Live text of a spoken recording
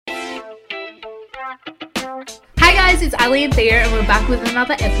Hi guys, it's Ali and Thea and we're back with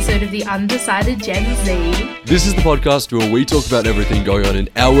another episode of the Undecided Gen Z. This is the podcast where we talk about everything going on in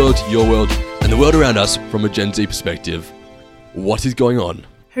our world, your world, and the world around us from a Gen Z perspective. What is going on?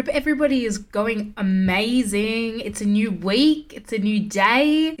 Hope everybody is going amazing. It's a new week. It's a new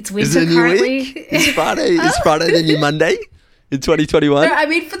day. It's winter Is it a new currently. week? It's Friday. Is Friday the new Monday in 2021? No, I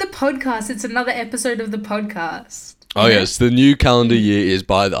mean for the podcast. It's another episode of the podcast. Oh yes, the new calendar year is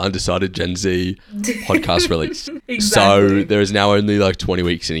by the Undecided Gen Z podcast release. Exactly. So there is now only like 20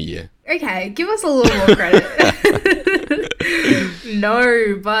 weeks in a year. Okay, give us a little more credit.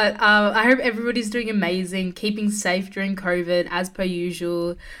 No, but I hope everybody's doing amazing, keeping safe during COVID as per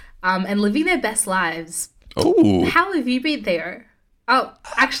usual, and living their best lives. Oh. How have you been there? Oh,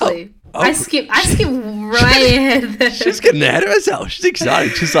 actually, I skipped right ahead there. She's getting ahead of herself. She's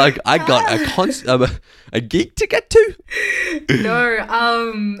excited. She's like, I got a gig to get to.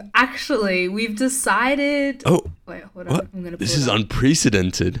 No, actually, we've decided. Oh, wait, hold on. what? I'm gonna. This is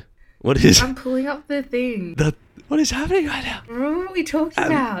unprecedented. What is? I'm pulling up the thing. What is happening right now? Remember what we talked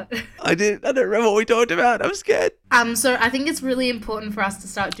about? I don't remember what we talked about. I'm scared. So I think it's really important for us to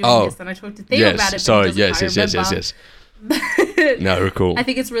start doing this, and I talked to Theo about it. Sorry. But he doesn't quite Yes. remember. No, cool. I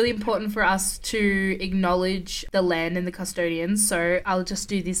think it's really important for us to acknowledge the land and the custodians. So I'll just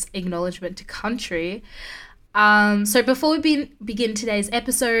do this acknowledgement to country. So before we begin today's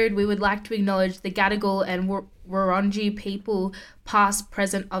episode, we would like to acknowledge the Gadigal and Wurundjeri people, past,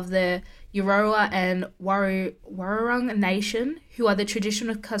 present of the Eora and Warrung Nation, who are the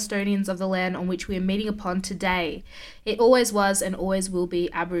traditional custodians of the land on which we are meeting upon today. It always was and always will be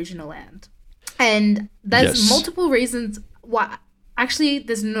Aboriginal land. And there's multiple reasons why. Actually,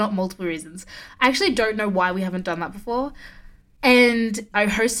 there's not multiple reasons. I actually don't know why we haven't done that before. And I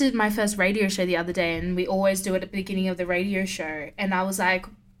hosted my first radio show the other day, and we always do it at the beginning of the radio show. And I was like,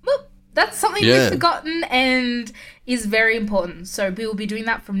 whoop, that's something we've forgotten and is very important. So we will be doing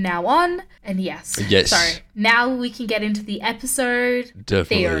that from now on. And yes. So now we can get into the episode.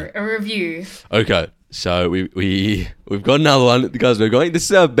 Definitely. Theo, a review. Okay. So we've got another one, guys. We're going. This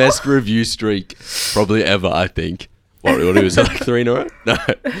is our best review streak probably ever. I think. What was it, like 3 in a row? No,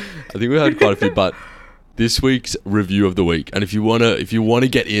 I think we had quite a few. But this week's review of the week, and if you wanna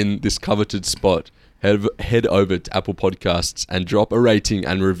get in this coveted spot, head over to Apple Podcasts and drop a rating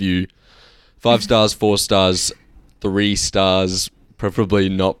and review. 5 stars, 4 stars, 3 stars, preferably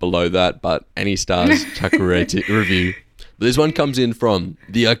not below that, but any stars, chuck a review. But this one comes in from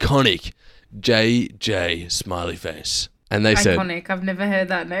the iconic JJ Smiley Face. And they said... Iconic. I've never heard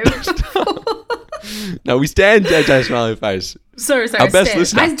that name before. No, we stand JJ Smiley Face. Sorry. Our best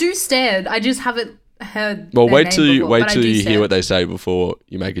listener. I do stand. I just haven't heard Well, their wait name till before, you but I do hear stand. what they say before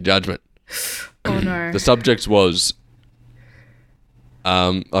you make a judgment. Oh, no. The subject was...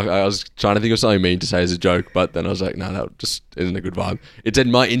 I was trying to think of something mean to say as a joke, but then I was like, no, that just isn't a good vibe. It said,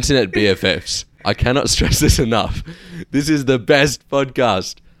 my internet BFFs. I cannot stress this enough. This is the best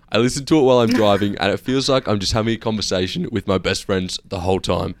podcast. I listen to it while I'm driving, and it feels like I'm just having a conversation with my best friends the whole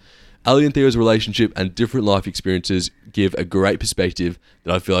time. Ali and Theo's relationship and different life experiences give a great perspective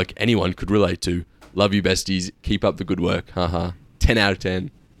that I feel like anyone could relate to. Love you, besties. Keep up the good work. Haha. 10 out of 10.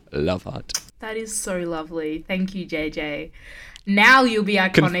 Love heart. That is so lovely. Thank you, JJ. Now you'll be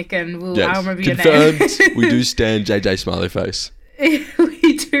iconic and I'll remember your confirmed, name. We do stand JJ Smiley Face.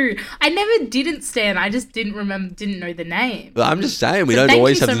 We do. I never didn't stand. I just didn't know the name. Well, I'm just saying, we So don't thank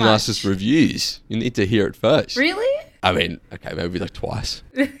always you have so the much. nicest reviews. You need to hear it first. Really? I mean, okay, maybe like twice.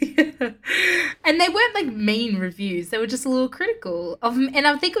 And they weren't like mean reviews. They were just a little critical of, and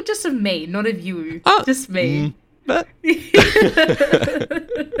I think just of me, not of you. Just me. But true.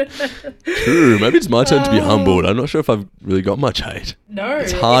 Maybe it's my turn to be humbled. I'm not sure if I've really got much hate. No,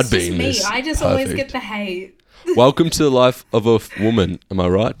 it's hard just being me. this I just perfect. always get the hate. Welcome to the life of a woman. Am I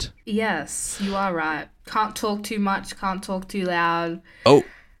right? Yes, you are right. Can't talk too much. Can't talk too loud. Oh,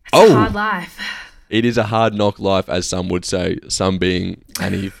 It's a hard life. It is a hard knock life, as some would say. Some being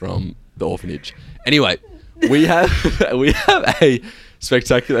Annie from the orphanage. Anyway, we have a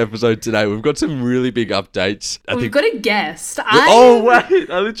spectacular episode today. We've got some really big updates. We've got a guest. Wait,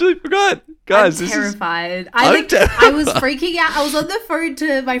 I literally forgot. Guys, I'm terrified. I'm terrified. I was freaking out. I was on the phone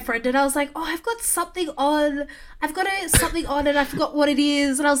to my friend and I was like, oh, I've got something on. Something on and I forgot what it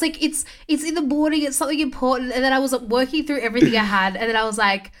is. And I was like, it's in the morning. It's something important. And then I was working through everything I had. And then I was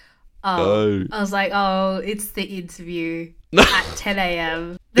like, it's the interview at 10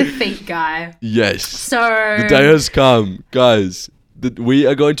 a.m. The feet guy. Yes. So the day has come, guys. We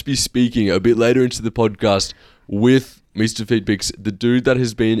are going to be speaking a bit later into the podcast with Mr. Pics, the dude that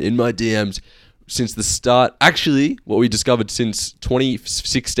has been in my DMs since the start. Actually, what we discovered since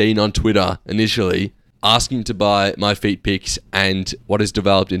 2016 on Twitter initially, asking to buy my feet pics and what has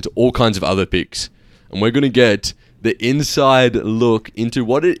developed into all kinds of other pics. And we're going to get the inside look into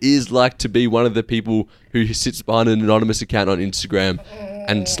what it is like to be one of the people who sits behind an anonymous account on Instagram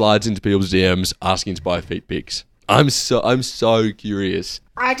and slides into people's DMs asking to buy feet pics. I'm so curious.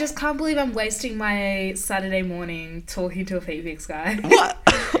 I just can't believe I'm wasting my Saturday morning talking to a feet pics guy. What?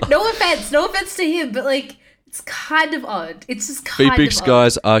 No offense to him, but like, it's kind of odd. It's just kind Feet of pics odd.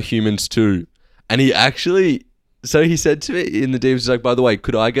 guys are humans too. And he actually, so he said to me in the DMs, he's like, by the way,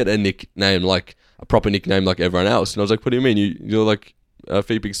 could I get a nickname, like a proper nickname like everyone else? And I was like, what do you mean? You're like a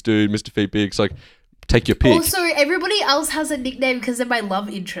feet pics dude, Mr. Feet pics, like take your pick. Also, everybody else has a nickname because they're my love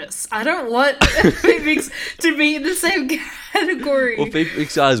interests. I don't want feet pics to be in the same category. Well, feet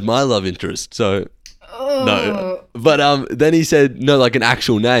pics guy is my love interest, so Oh. no. But then he said no, like an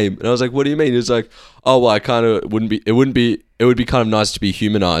actual name, and I was like, what do you mean? He was like, oh well, it would be kind of nice to be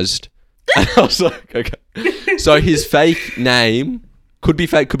humanized. And I was like, okay. So his fake name could be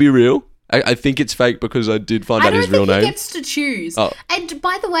fake, could be real. I think it's fake because I did find out his real name. He gets to choose. Oh. And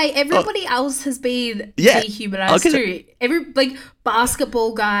by the way, everybody else has been Yeah. dehumanized Okay. too. Every like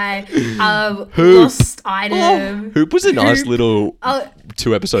basketball guy, lost item. Hoop was a nice Hoop. little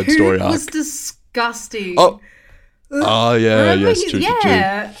 2-episode Hoop story arc. was disgusting. Oh yeah, Remember yes, true.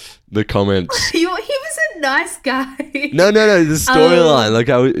 The comments. he was a nice guy. No, the storyline. Like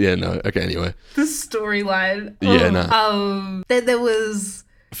okay, anyway. The storyline. Yeah, no. Then there was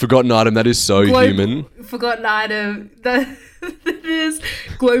Forgotten item, that is so human. forgotten item. That is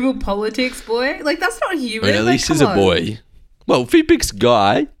global politics, boy. Like that's not human. I mean, at Like, least come he's a on. boy. Well, Feetpic's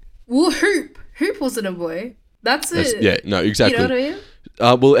guy. Well, Hoop wasn't a boy. That's it. Yeah, no, exactly. You know what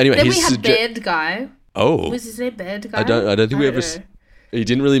I mean? Well, anyway, Then he's we had Bad Guy. Oh, Was his name Bad Guy? I don't think we ever. know. He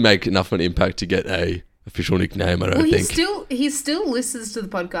didn't really make enough of an impact to get a official nickname. I don't Well, think. he still listens to the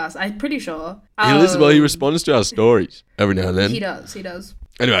podcast. I'm pretty sure. He responds to our stories every now and then. He does.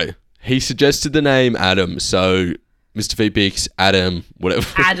 Anyway, he suggested the name Adam, so Mr. Feetpics, Adam, whatever.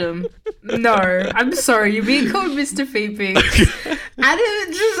 Adam. No, I'm sorry. You're being called Mr. Feetpics.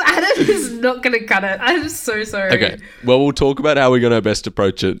 Adam is not going to cut it. I'm so sorry. Okay, well, we'll talk about how we're going to best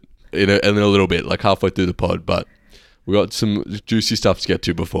approach it in a little bit, like halfway through the pod, but we got some juicy stuff to get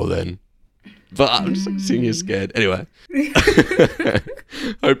to before then. But I'm just sitting here scared. Anyway.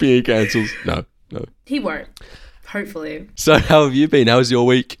 Hoping he cancels. No. He won't. Hopefully. So how have you been? How was your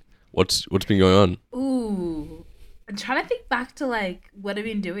week? What's been going on? Ooh. I'm trying to think back to like what I've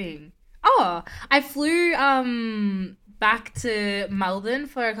been doing. Oh, I flew back to Melbourne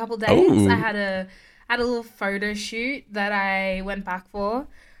for a couple days. Ooh. I had a little photo shoot that I went back for.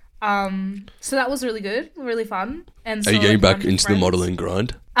 So that was really good, really fun. And Are you so, getting like, back one into the friends- modelling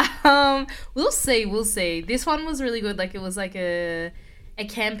grind? We'll see. This one was really good. Like it was like a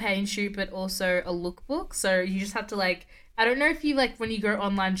campaign shoot, but also a lookbook. So you just have to like, I don't know if you like when you go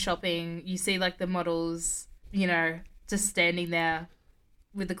online shopping, you see like the models, you know, just standing there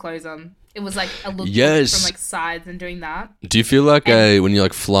with the clothes on. It was like a lookbook Yes. from like sides and doing that. Do you feel like when you're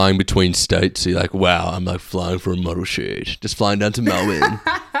like flying between states, you're like, wow, I'm like flying for a model shoot, just flying down to Melbourne,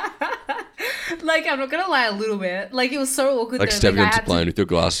 Like I'm not gonna lie, a little bit. Like it was so awkward. like though. stepping I onto had the plane with your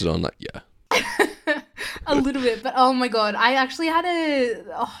glasses on, like yeah. a little bit, but oh my god, I actually had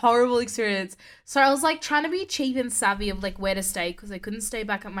a horrible experience. So I was like trying to be cheap and savvy of like where to stay because I couldn't stay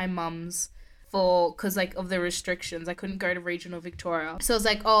back at my mum's because like of the restrictions. I couldn't go to regional Victoria, so I was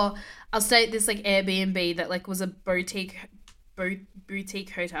like, oh, I'll stay at this like Airbnb that like was a boutique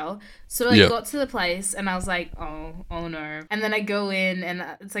hotel. So I Yeah. got to the place and I was like, oh no. And then I go in and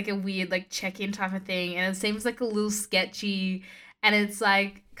it's like a weird like check-in type of thing, and it seems like a little sketchy, and it's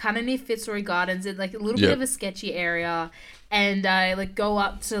like kind of near Fitzroy Gardens. It's like a little Yeah. bit of a sketchy area. And I like go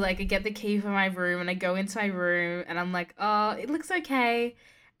up to like I get the key for my room and I go into my room and I'm like, oh, it looks okay.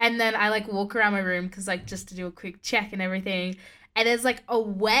 And then I like walk around my room because like just to do a quick check and everything. And there's like a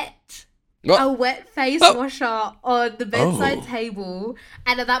wet face washer on the bedside table.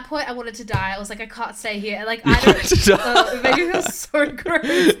 And at that point I wanted to die. I was like, I can't stay here. Like I don't it made me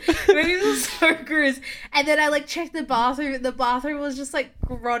feel so gross. And then I like checked the bathroom. The bathroom was just like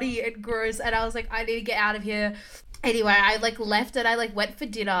grotty and gross. And I was like, I need to get out of here. Anyway, I like left and I like went for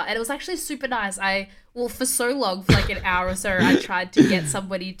dinner, and it was actually super nice. For so long, for like an hour or so, I tried to get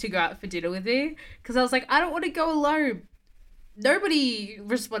somebody to go out for dinner with me because I was like, I don't want to go alone. Nobody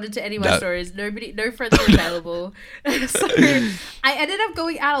responded to any of my stories. No friends were available. So I ended up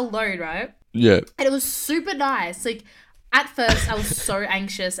going out alone, right? Yeah. And it was super nice. Like at first I was so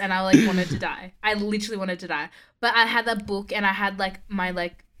anxious and I like wanted to die. I literally wanted to die. But I had that book and I had like my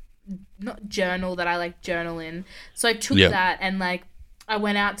like not journal that I like journal in. So I took Yeah. that and like I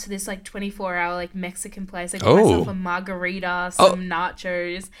went out to this like 24-hour like Mexican place. I got myself a margarita, some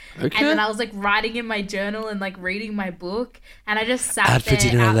nachos, and then I was like writing in my journal and like reading my book, and I just sat Out for there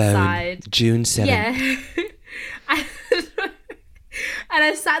dinner outside. alone, June 7th. Yeah. And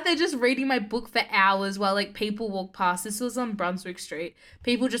I sat there just reading my book for hours while like people walked past. This was on Brunswick Street.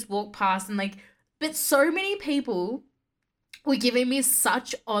 People just walked past and like, but so many people were giving me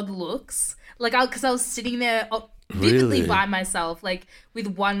such odd looks. Like, because I was sitting there vividly Really? by myself, like with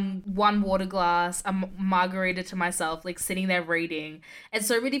one water glass, a margarita to myself, like sitting there reading. And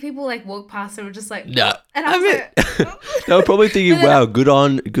so many people like walked past and were just like, No. and I was like, They were probably thinking, wow, good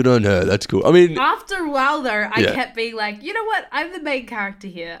on her. That's cool. I mean, after a while though, I kept being like, you know what? I'm the main character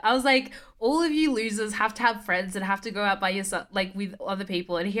here. I was like, all of you losers have to have friends and have to go out by yourself, like with other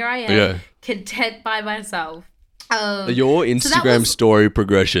people. And here I am, content by myself. Your Instagram story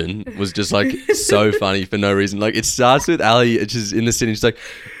progression was just like so funny for no reason. Like it starts with Ali, it's just in the city. She's like,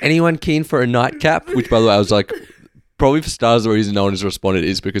 anyone keen for a nightcap? Which by the way, I was like, probably for starters, the reason no one has responded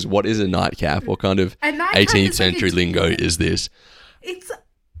is because what is a nightcap? What kind of 18th century lingo is this? It's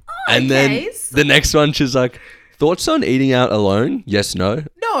and then the next one, she's like, thoughts on eating out alone? Yes, no.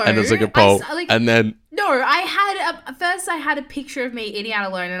 No. And it's like a poll. And then first I had a picture of me eating out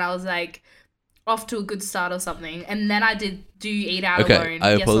alone, and I was like, off to a good start or something. And then I did, do you eat out alone?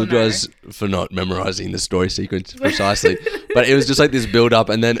 I yes apologize for not memorizing the story sequence precisely. But it was just like this build up,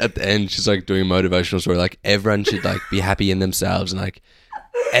 and then at the end she's like doing a motivational story, like everyone should like be happy in themselves, and like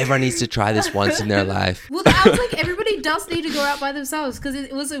everyone needs to try this once in their life. Well, I was like, everybody does need to go out by themselves because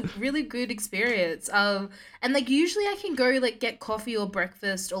it was a really good experience. And like usually I can go like get coffee or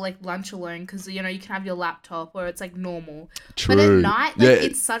breakfast or like lunch alone because you know you can have your laptop or it's like normal. True. But at night, like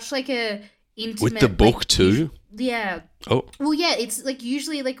it's such like a intimate, with the book like, too. Yeah. Oh. Well, yeah, it's like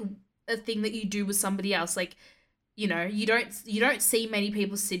usually like a thing that you do with somebody else. Like, you know, you don't see many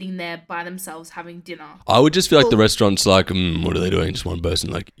people sitting there by themselves having dinner. I would just feel like the restaurant's like, what are they doing? Just one person,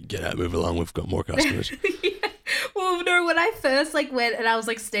 like, get out, move along. We've got more customers. Yeah. Well, no, when I first like went and I was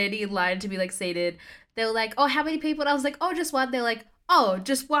like standing in line to be like seated, they were like, oh, how many people? And I was like, oh, just one. They're like, oh,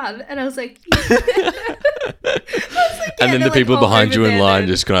 just one. And I was like, and then the people behind you in line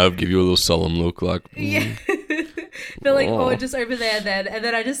just kind of give you a little solemn look like, yeah. They're like, oh, just over there then. And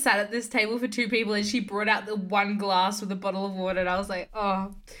then I just sat at this table for two people and she brought out the one glass with a bottle of water and I was like, oh,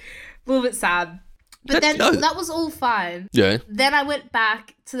 a little bit sad. But that was all fine. Yeah. Then I went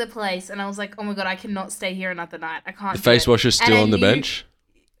back to the place and I was like, oh my God, I cannot stay here another night. I can't. The face wash is still on the bench?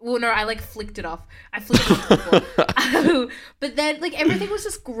 Well, no, I like flicked it off. I flicked it off before. But then like everything was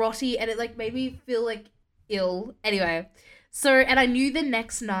just grotty and it like made me feel like ill. Anyway. So, and I knew the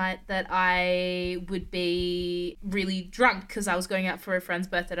next night that I would be really drunk because I was going out for a friend's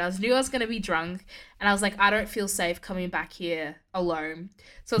birthday. I knew I was going to be drunk and I was like, I don't feel safe coming back here alone.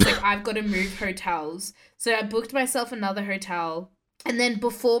 So it's like, I've got to move hotels. So I booked myself another hotel. And then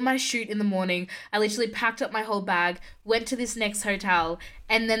before my shoot in the morning, I literally packed up my whole bag, went to this next hotel,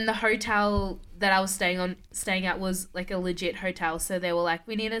 and then the hotel that I was staying at was like a legit hotel. So they were like,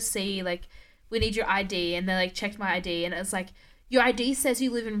 we need to see like, we need your ID. And they like checked my ID and it was like, your ID says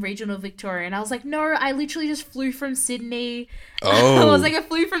you live in regional Victoria. And I was like, no, I literally just flew from Sydney. Oh. I was like, I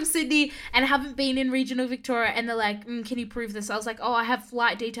flew from Sydney and haven't been in regional Victoria. And they're like, can you prove this? I was like, oh, I have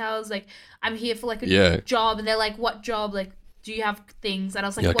flight details. Like I'm here for like a job. And they're like, what job? Like, do you have things? And I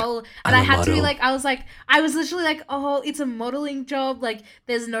was like, well, and I had to be like, I was literally like, oh, it's a modeling job. Like,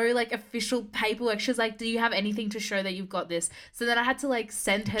 there's no like official paperwork. She's like, do you have anything to show that you've got this? So then I had to like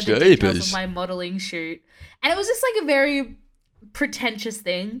send her the details of my modeling shoot. And it was just like a very pretentious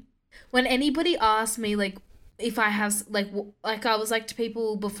thing. When anybody asked me like, if I have like I was like to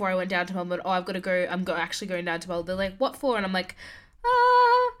people before I went down to Melbourne, oh, I've got to go, actually going down to Melbourne. They're like, what for? And I'm like,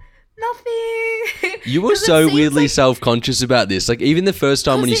 nothing. You were so weirdly self-conscious about this. Like even the first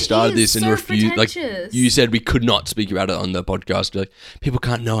time when you started this and refused, like you said we could not speak about it on the podcast. Like people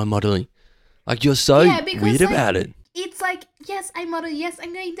can't know I'm modeling. Like you're so weird about it. It's like, yes, I model. Yes,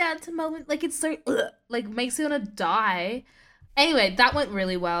 I'm going down to Melbourne. Like it's so like makes you want to die. Anyway, that went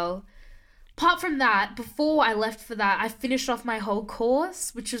really well. Apart from that, before I left for that, I finished off my whole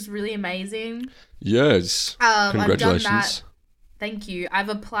course, which was really amazing. Yes. Congratulations. I've done that. Thank you. I've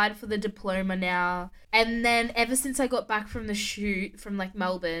applied for the diploma now. And then ever since I got back from the shoot from like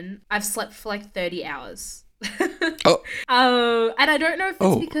Melbourne, I've slept for like 30 hours. And I don't know if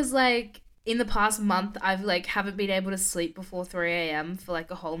it's because like in the past month, I've like haven't been able to sleep before 3 a.m. for like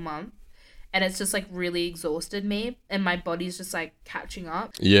a whole month. And it's just like really exhausted me and my body's just like catching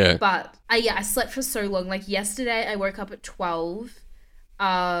up. Yeah. But I slept for so long. Like yesterday I woke up at 12.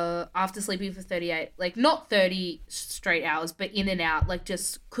 after sleeping for 38, like not 30 straight hours, but in and out, like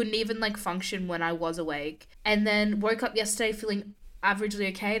just couldn't even like function when I was awake. And then woke up yesterday feeling averagely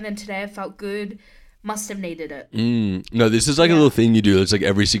okay. And then today I felt good. Must have needed it. No, this is like a little thing you do. It's like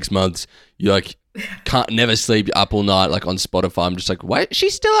every 6 months, you like can't never sleep up all night, like on Spotify. I'm just like, wait,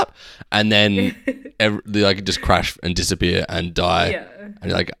 she's still up. And then they like just crash and disappear and die. Yeah. And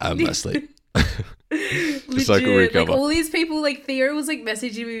you're like, I'm asleep. Just like a recover. Like all these people, like Theo was like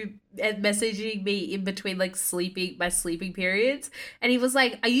messaging me in between like my sleeping periods, and he was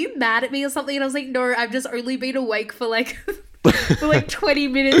like, "Are you mad at me or something?" And I was like, "No, I've just only been awake for like 20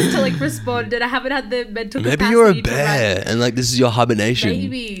 minutes to like respond, and I haven't had the mental capacity." Maybe you're a bear, and like this is your hibernation.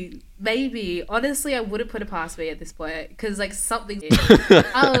 Maybe. Honestly, I wouldn't put it past me at this point because like something. But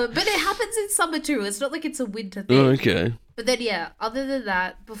it happens in summer too. It's not like it's a winter thing. Oh, okay. But then, yeah, other than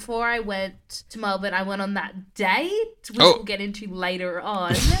that, before I went to Melbourne, I went on that date, which we'll get into later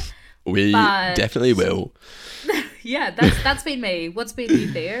on. We definitely will. Yeah, that's been me. What's been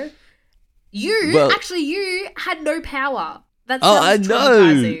you there? You had no power. That sounds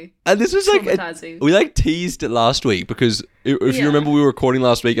traumatizing. And this was like, we like teased it last week because if you remember, we were recording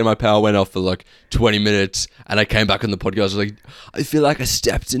last week and my power went off for like 20 minutes and I came back on the podcast. I was like, I feel like I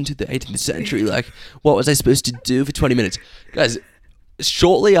stepped into the 18th century. Like, what was I supposed to do for 20 minutes? Guys,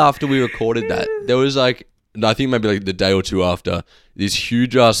 shortly after we recorded that, there was like, I think maybe like the day or two after, these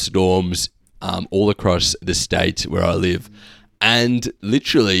huge ass storms all across the state where I live. And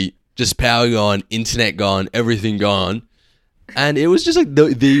literally just power gone, internet gone, everything gone. And it was just like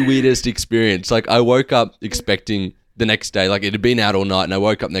the weirdest experience. Like I woke up expecting the next day, like it had been out all night and I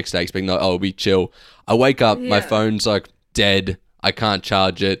woke up next day expecting, oh, it'll be chill. I wake up, my phone's like dead. I can't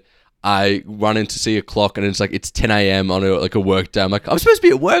charge it. I run in to see a clock and it's like, it's 10 a.m. on a work day. I'm like, I'm supposed to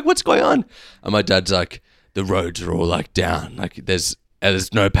be at work. What's going on? And my dad's like, the roads are all like down. Like there's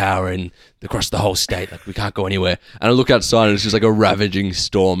no power across the whole state. Like we can't go anywhere. And I look outside and it's just like a ravaging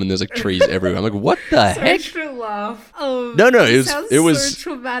storm and there's like trees everywhere. I'm like, what the heck? Extra laugh. Oh, no, it was so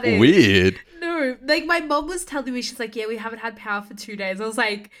traumatic. Weird. No, like my mom was telling me, she's like, yeah, we haven't had power for 2 days. I was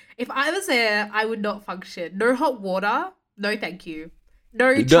like, if I was there, I would not function. No hot water. No, thank you.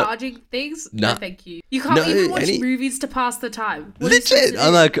 No charging things. No, thank you. You can't even watch movies to pass the time. Legit.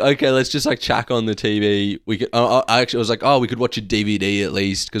 I'm like, okay, let's just like chuck on the TV. We could. I actually was like, we could watch a DVD at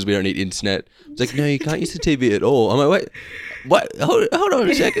least because we don't need internet. It's like, no, you can't use the TV at all. I'm like, wait, what? Hold on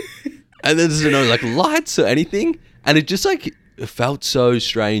a second. And then there's no like lights or anything, and it just like it felt so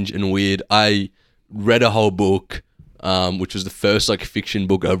strange and weird. I read a whole book, which was the first like fiction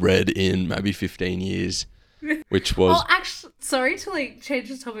book I've read in maybe 15 years. Which was... Well, actually, sorry to like change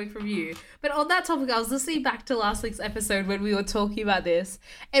the topic from you, but on that topic, I was listening back to last week's episode when we were talking about this,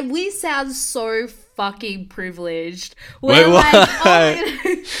 and we sound so fucking privileged. We're like, we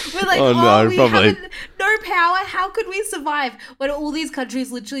have no power. How could we survive when all these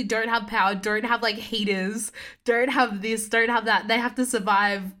countries literally don't have power, don't have like heaters, don't have this, don't have that? They have to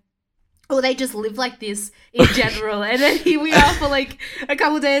survive. Or they just live like this in general. And then here we are for like a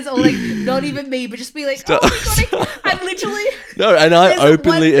couple of days, or like not even me, but just be like, oh my God, I'm literally... No, and I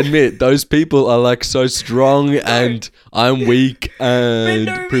openly admit those people are like so strong and I'm weak and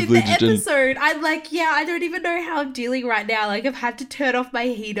privileged. In the episode, I'm like, yeah, I don't even know how I'm dealing right now. Like I've had to turn off my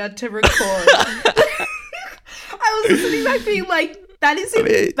heater to record. I was listening back being like, that is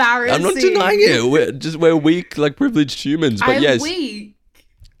embarrassing. I'm not denying it. We're weak, like privileged humans. But I'm yes. weak.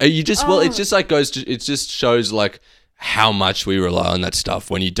 You just it just like it just shows like how much we rely on that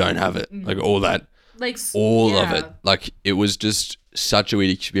stuff when you don't have it, like all that, like all of it. Like it was just such a weird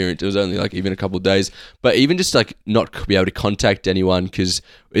experience. It was only like even a couple of days, but even just like not be able to contact anyone because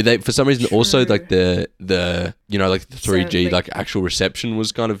they for some reason also like the like the 3G like actual reception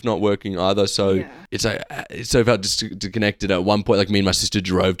was kind of not working either. So it's like so felt disconnected at one point. Like me and my sister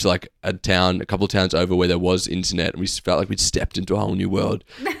drove to like a couple of towns over where there was internet, and we felt like we'd stepped into a whole new world.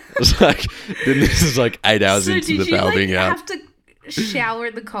 It was like then this is like 8 hours into the power being out. Have to shower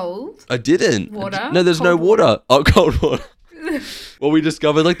in the cold? I didn't. Water? No, there's no water. Oh, cold water. Well, we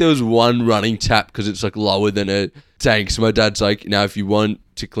discovered like there was one running tap because it's like lower than a tank. So my dad's like, now if you want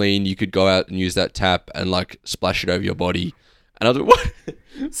to clean, you could go out and use that tap and like splash it over your body. And I was like, what?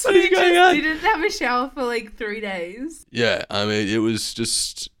 So you just didn't have a shower for like 3 days? Yeah, I mean, it was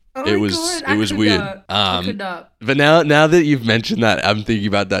just... Oh it was weird. But now that you've mentioned that, I'm thinking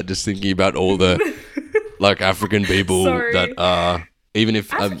about that, just thinking about all the like African people that are, even if,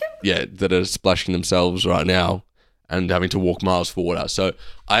 that are splashing themselves right now and having to walk miles for water. So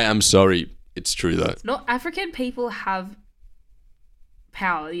I am sorry. It's true though. Not African people have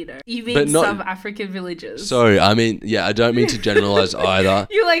power, you know. You But mean not- some African villages. Sorry, I mean, yeah, I don't mean to generalize either.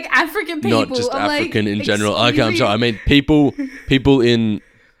 You're like African people. Not just I'm like, African in general. excuse Okay, I'm me? sorry. I mean people in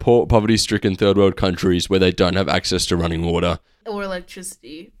poverty-stricken third world countries where they don't have access to running water. Or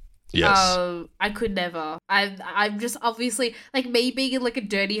electricity. Yes. I could never. I'm just obviously like me being in like a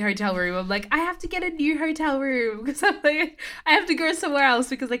dirty hotel room. I'm like, I have to get a new hotel room because I'm like, I have to go somewhere else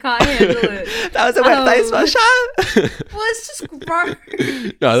because I can't handle it. That was a wet face wash. Well, it's just gross.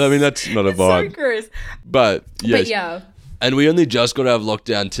 No, I mean that's not a It's so vibe. gross. But yes. But yeah. And we only just got out of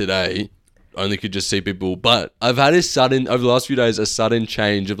lockdown today. Only could just see people. But I've had over the last few days, a sudden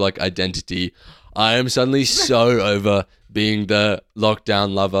change of like identity. I am suddenly so over being the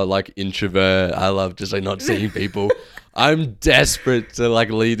lockdown lover, like introvert. I love just like not seeing people. I'm desperate to like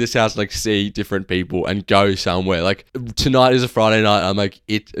leave this house, like see different people and go somewhere. Like tonight is a Friday night. I'm like,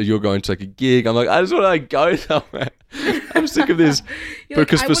 you're going to like a gig. I'm like, I just want to like go somewhere. I'm sick of this.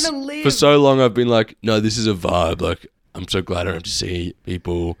 Because I wanna live. for so long I've been like, no, this is a vibe. Like I'm so glad I don't have to see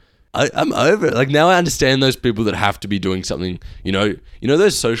people. I'm over it. Like now I understand those people that have to be doing something, you know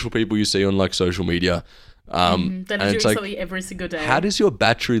those social people you see on like social media. That are and doing it's like, something every single day. how does your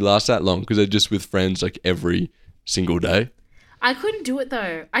battery last that long? Because they're just with friends like every single day. I couldn't do it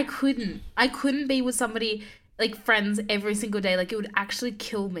though. I couldn't be with somebody like friends every single day. Like it would actually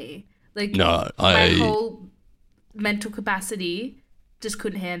kill me. Like my whole mental capacity just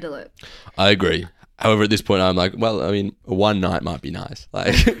couldn't handle it. I agree. However, at this point, I'm like, well, I mean, one night might be nice.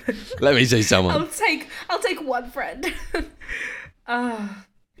 Like, let me see someone. I'll take one friend.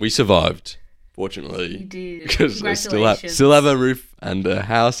 We survived, fortunately. You did. Because I Congratulations. still have a roof and a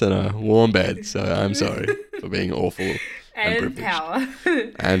house and a warm bed. So I'm sorry for being awful and privileged. Power.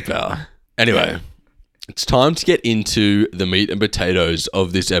 And power. Anyway, it's time to get into the meat and potatoes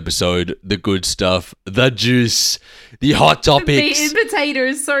of this episode. The good stuff, the juice, the hot topics. The meat and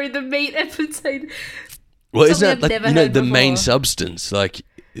potatoes. Sorry, the meat and potatoes. Well, isn't Something that I've like, never the heard main before. substance, like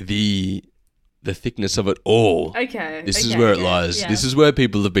the thickness of it all? Okay. This is where it lies. Yeah. This is where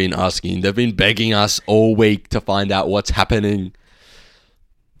people have been asking. They've been begging us all week to find out what's happening.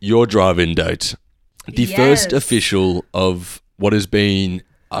 Your drive-in date. The first Yes. official of what has been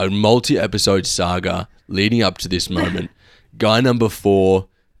a multi-episode saga leading up to this moment. Guy number 4,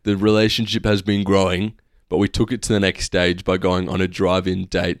 the relationship has been growing, but we took it to the next stage by going on a drive-in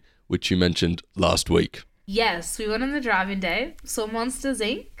date, which you mentioned last week. Yes, we went on the driving day. Saw Monsters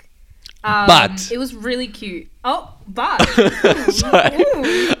Inc. But- it was really cute. Oh, but Sorry.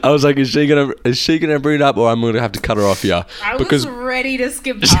 Ooh. I was like, is she gonna bring it up, or I'm gonna have to cut her off here? I Because was ready to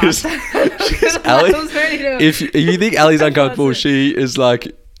skip past. Ali, I was ready to. if you think Ali's uncomfortable, That's it. she is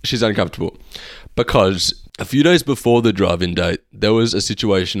like, she's uncomfortable. Because a few days before the drive-in date, there was a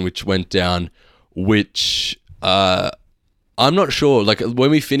situation which went down, which I'm not sure. Like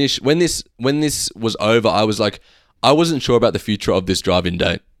when this was over, I was like, I wasn't sure about the future of this drive-in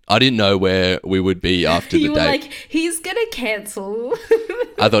date. I didn't know where we would be after the You were date. like, he's gonna cancel.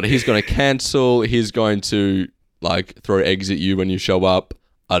 I thought he's going to cancel. He's going to like throw eggs at you when you show up.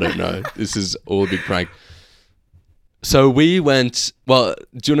 I don't know. This is all a big prank. So we went. Well,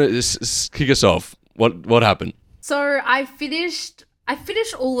 do you want to kick us off? What happened? So I finished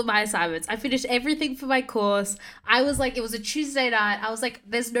all of my assignments. I finished everything for my course. I was like, it was a Tuesday night. I was like,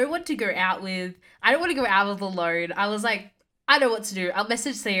 there's no one to go out with. I don't want to go out with alone. I was like, I know what to do. I'll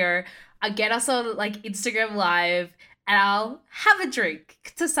message Theo. I'll get us on like Instagram Live and I'll have a drink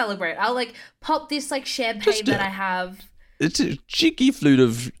to celebrate. I'll like pop this like champagne that I have. It's a cheeky flute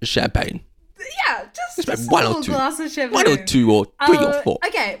of champagne. Yeah, just like a one or little two. glass of champagne. 1 or 2 or 3 or 4.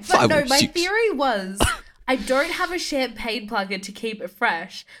 Okay, but five no, or my 6. theory was I don't have a champagne plugger to keep it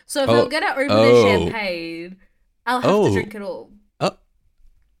fresh. So if Oh, I'm going to open the oh. champagne, I'll have to drink it all. Oh.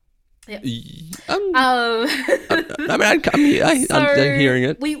 Yep. I'm hearing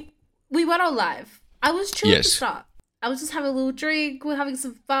it. We went on live. I was chill at the Yes. start. I was just having a little drink. We're having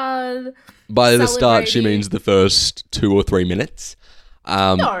some fun. By the start, she celebrating. means the first 2 or 3 minutes. No,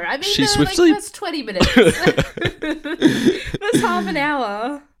 I mean she the swiftly- first 20 minutes. That's half an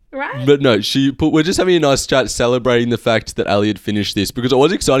hour, right? But no, we're just having a nice chat celebrating the fact that Ali had finished this, because it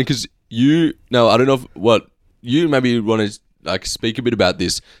was exciting because I don't know you maybe want to like speak a bit about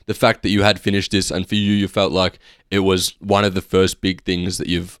this, the fact that you had finished this, and for you felt like it was one of the first big things that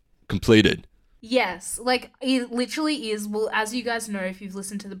you've completed. Yes, like it literally is. Well, as you guys know, if you've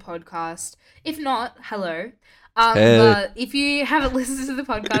listened to the podcast, if not, hello. But if you haven't listened to the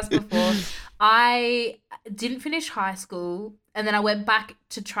podcast before, I didn't finish high school, and then I went back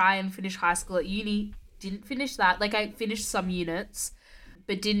to try and finish high school at uni. Didn't finish that. Like I finished some units,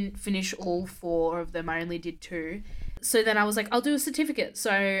 but didn't finish all 4 of them. I only did 2. So then I was like, I'll do a certificate.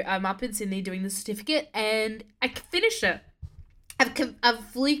 So I'm up in Sydney doing the certificate, and I finished it. I've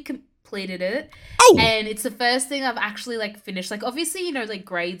fully completed it. Oh! And it's the first thing I've actually like finished. Like obviously, you know, like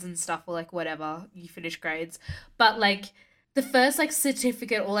grades and stuff or like whatever, you finish grades. But like the first like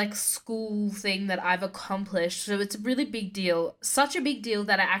certificate or like school thing that I've accomplished. So it's a really big deal. Such a big deal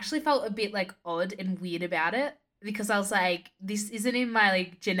that I actually felt a bit like odd and weird about it. Because I was like, this isn't in my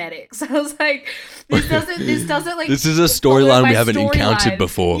like genetics. I was like, this doesn't like. This is a storyline we haven't encountered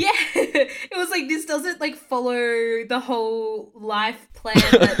before. Yeah, it was like this doesn't like follow the whole life plan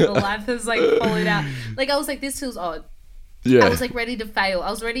that the life has like followed out. Like I was like, this feels odd. Yeah. I was like ready to fail.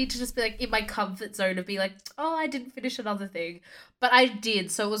 I was ready to just be like in my comfort zone of be like, oh, I didn't finish another thing, but I did.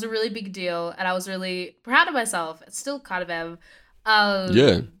 So it was a really big deal, and I was really proud of myself. Still kind of am.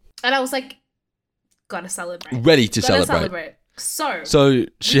 Yeah. And I was like, gotta celebrate. Ready to celebrate. So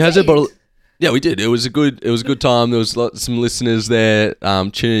she has a bottle. Yeah, we did. It was a good time. There was some listeners there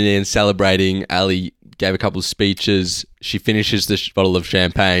tuning in, celebrating. Ali gave a couple of speeches. She finishes the bottle of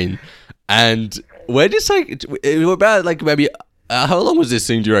champagne, and we're just like, we're about like maybe how long was this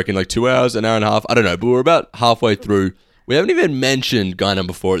thing? Do you reckon like 2 hours, an hour and a half? I don't know, but we're about halfway through. We haven't even mentioned guy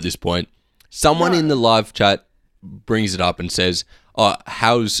number 4 at this point. Someone in the live chat brings it up and says, oh,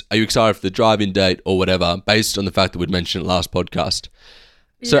 are you excited for the drive-in date or whatever, based on the fact that we'd mentioned it last podcast.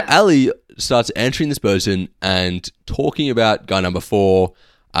 So Ali starts answering this person and talking about guy number 4.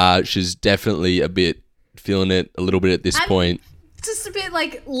 She's definitely a bit feeling it a little bit at this point. Just a bit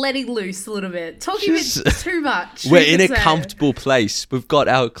like letting loose a little bit. Talking a bit too much. We're in a comfortable place. We've got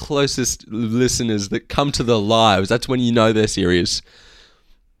our closest listeners that come to the lives. That's when you know they're serious.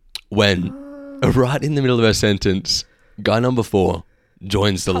 When, right in the middle of her sentence, guy number 4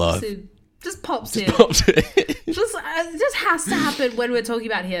 joins the love. Just pops in. Just has to happen when we're talking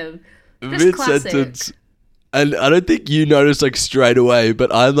about him. Mid-sentence. And I don't think you noticed like straight away,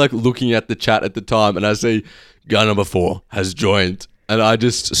 but I'm like looking at the chat at the time and I see guy number 4 has joined. And I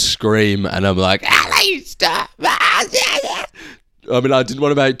just scream and I'm like, Ali, stop. I mean, I didn't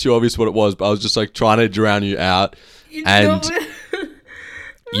want to make it too obvious what it was, but I was just like trying to drown you out. And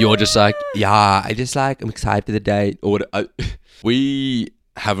you're just like, yeah, I'm excited for the date. Or what, we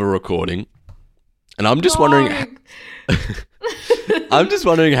have a recording, and I'm just wondering. I'm just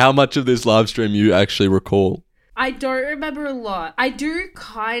wondering how much of this live stream you actually recall. I don't remember a lot. I do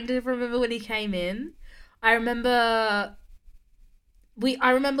kind of remember when he came in. I remember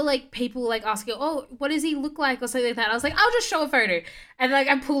like people like asking, "Oh, what does he look like?" or something like that. I was like, "I'll just show a photo," and like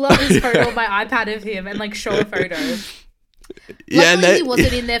I pull up his photo on my iPad of him and like show a photo. Luckily, he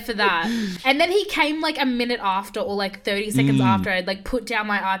wasn't in there for that. And then he came like a minute after or like 30 seconds after I'd like put down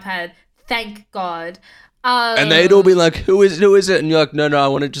my iPad. Thank God. And they'd all be like, who is it? And you're like, no, I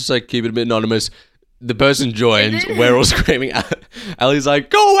want to just like keep it a bit anonymous. The person joins. We're all screaming. Ali's like,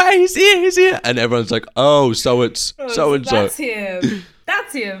 go away. He's here. And everyone's like, oh, so it's so-and-so. That's him.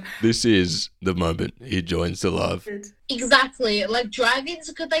 That's him. This is the moment he joins the love. Exactly. Like,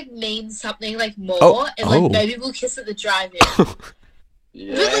 drive-ins could, like, mean something, like, more. And, like, maybe we'll kiss at the drive-in.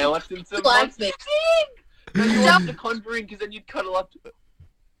 Yeah, really, watch them so like much. me. No, you watch The Conjuring because then you'd cuddle up to it.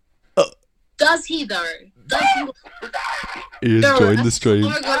 Does he, though? Does he? He has joined the stream. Oh,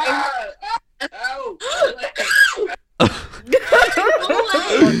 my God. Ow!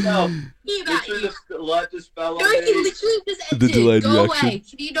 The light just fell on No, he me. literally just The ended. delayed Go reaction. away.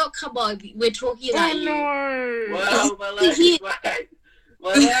 Can you not come on? We're talking about you. No. Wow, my leg.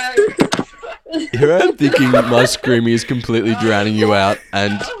 My leg. Here I am thinking my screaming is completely drowning you out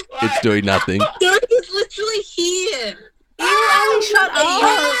and it's doing nothing. No, he's literally here. Ali, shut up.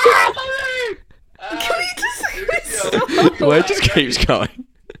 Can we just stop? The way it just keeps going.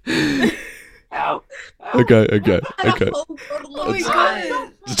 Ow. Okay. Oh my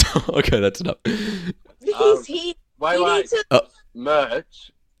God. Okay, that's enough. He's here. Wait.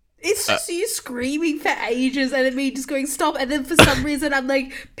 Merch. It's just you screaming for ages and then me just going stop, and then for some reason I'm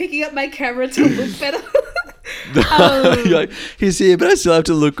like picking up my camera to look better. You're like, he's here, but I still have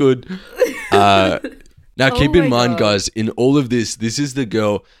to look good. Now, keep in mind, guys, in all of this is the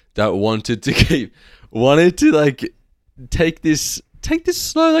girl that wanted to like take this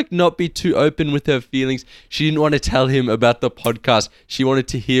slow, like not be too open with her feelings. She didn't want to tell him about the podcast. She wanted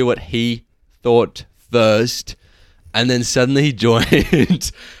to hear what he thought first. And then suddenly he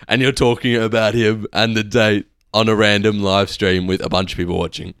joined and you're talking about him and the date on a random live stream with a bunch of people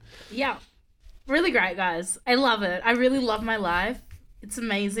watching. Yeah. Really great, guys. I love it. I really love my life. It's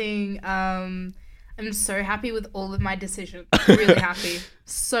amazing. I'm so happy with all of my decisions. Really happy.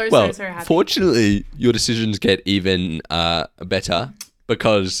 So happy. Fortunately, your decisions get even better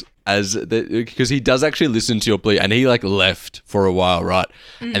because because he does actually listen to your plea, and he like left for a while, right?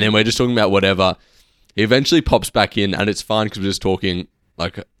 And then we're just talking about whatever. He eventually pops back in, and it's fine because we're just talking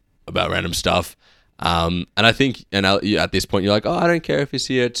like about random stuff. And I think, at this point, you're like, oh, I don't care if he's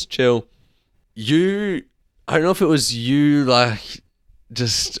here, it's chill. I don't know if it was you, like,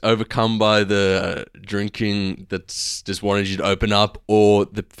 just overcome by the drinking that's just wanted you to open up, or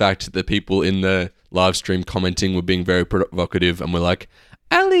the fact that people in the live stream commenting were being very provocative and were like,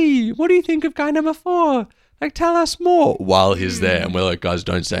 Ali, what do you think of guy number 4? Like, tell us more, while he's there. And we're like, guys,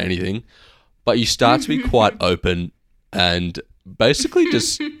 don't say anything. But you start to be quite open and basically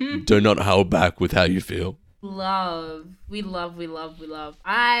just do not hold back with how you feel. We love.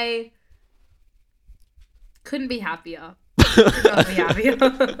 I couldn't be happier. Could not be happier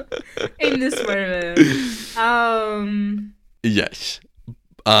in this moment. Yes.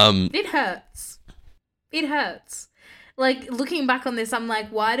 It hurts. Like, looking back on this, I'm like,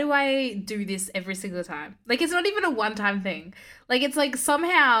 why do I do this every single time? Like, it's not even a one-time thing. Like, it's like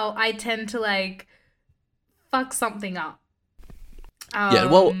somehow I tend to, like, fuck something up. Yeah,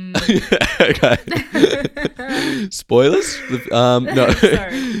 well, okay. Spoilers? No.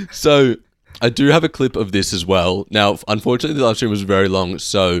 Sorry. So, I do have a clip of this as well. Now, unfortunately, the live stream was very long,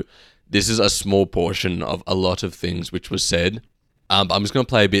 so this is a small portion of a lot of things which was said. I'm just going to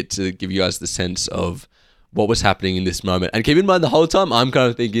play a bit to give you guys the sense of what was happening in this moment. And keep in mind, the whole time, I'm kind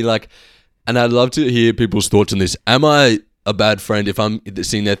of thinking, like, and I'd love to hear people's thoughts on this. Am I a bad friend if I'm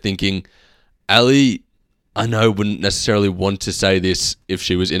sitting there thinking, Ali, I know, wouldn't necessarily want to say this if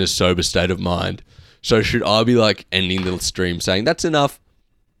she was in a sober state of mind. So should I be, like, ending the stream saying, that's enough?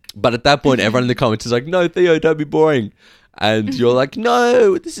 But at that point, everyone in the comments is like, no, Theo, don't be boring. And you're like,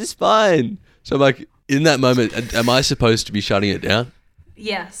 no, this is fine. So I'm like, in that moment, am I supposed to be shutting it down?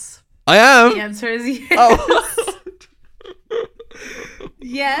 Yes. I am. The answer is yes. Oh.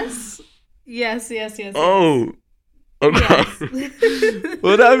 Yes. Oh. Okay. Yes.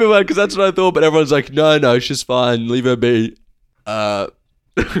 Well, that be because that's what I thought. But everyone's like, no, she's fine. Leave her be.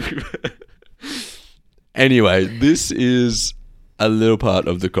 Anyway, this is a little part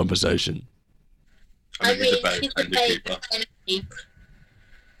of the conversation. I mean, he's a babe and a peep.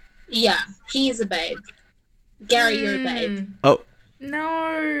 Yeah, he's a babe. Gary, you're a babe. Oh.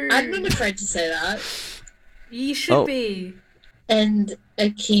 No. I'm not afraid to say that. You should be. And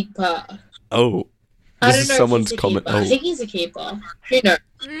a keeper. Oh. I This don't is know someone's if he's a comment. keeper. I think he's a keeper. Who knows?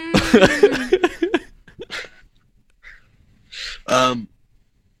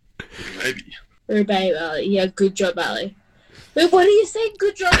 Maybe. You're a babe, Ali. Yeah, good job, Ali. Wait, what are you saying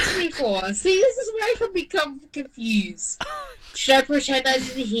good job to me for? See, this is where I can become confused. Should I pretend I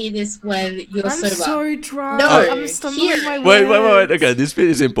didn't hear this when you're I'm sober? so drunk. No, I'm stumbling here. my words. Wait. Okay, this bit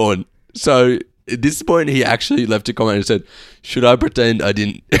is important. So at this point, he actually left a comment and said, should I pretend I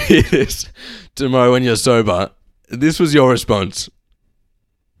didn't hear this tomorrow when you're sober? This was your response.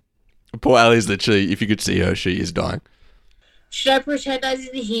 Poor Ali's literally, if you could see her, she is dying. Should I pretend I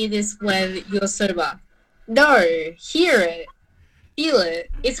didn't hear this when you're sober? No, hear it. Feel it.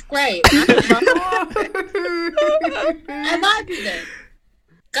 It's great. I vibe with it.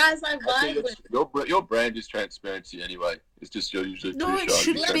 Guys, I vibe with it. Your brand is transparency anyway. It's just you're usually No, too it shy.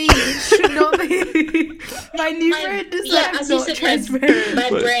 should be. It should not be. My new brand is that I'm not transparent. My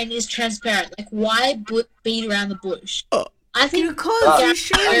brand is transparent. Like, why beat around the bush? I think Because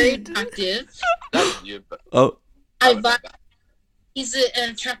you very should. attractive. That's you, but Oh. I vibe. He's an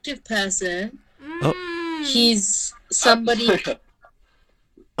attractive person. He's somebody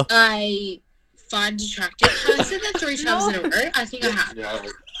I find attractive. Have I said that 3 times in a row? I think I have. yeah,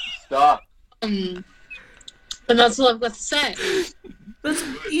 stop. And that's all I've got to say.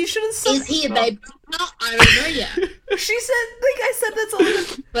 You should have said. Is he a babe? No, I don't know yet. She said, like I said, that's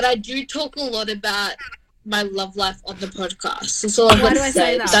all. But I do talk a lot about my love life on the podcast. That's all I've Why got do to I say.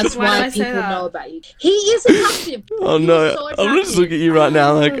 say that? That's Why do why I say people that? know about you. He is attractive. Oh He's no. so I'm just attractive. looking at you right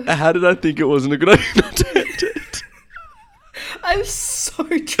now like, how did I think it wasn't a good idea not to end it? I'm so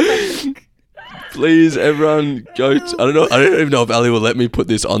drunk. Please, everyone, go to, I don't even know if Ali will let me put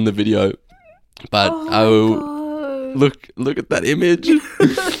this on the video, but I will look at that image.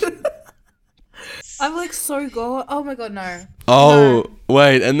 I'm like so gone. Oh my god, no. Oh,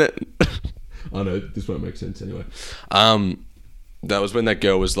 wait, and then oh no, this won't make sense anyway. That was when that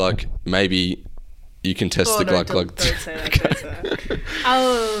girl was like, maybe you can test the Don't glug. say that. Don't say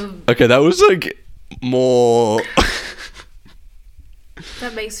that. Okay, that was like more.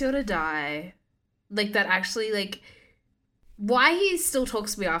 That makes me want to die. Like, that actually, like, why he still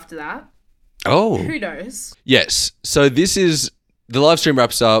talks to me after that? Oh, Who knows? yes. So this is the live stream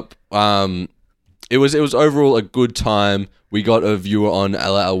wraps up. it was overall a good time. We got a viewer on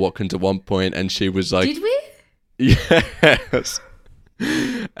Ella L. Watkins at one point, and she was like, Did we? yes.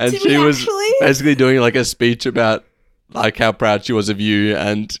 And Did she we was actually? basically doing like a speech about like how proud she was of you,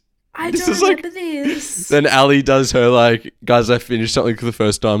 and I this don't is like- remember this. then Ali does her like, guys, I finished something for the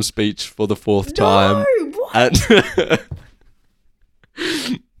first time speech for the fourth time. No, what? And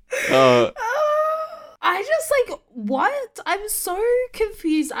I just like, what? I'm so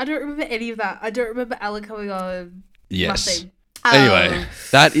confused. I don't remember any of that. I don't remember Ella coming on. yes. Nothing. Anyway,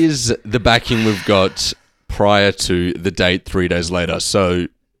 that is the backing we've got prior to the date 3 days later. So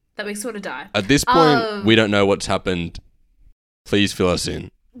that makes me want to die. at this point, we don't know what's happened. Please fill us in.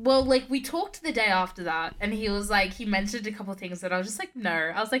 Well, like, we talked the day after that, and he was like, he mentioned a couple of things that I was just like, no.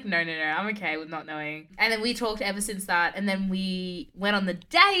 I was like, no, I'm okay with not knowing. And then we talked ever since that, and then we went on the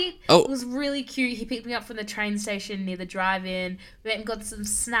date. Oh. It was really cute. He picked me up from the train station near the drive-in. We went and got some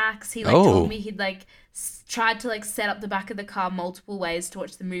snacks. He, like, told me he'd, like, tried to, like, set up the back of the car multiple ways to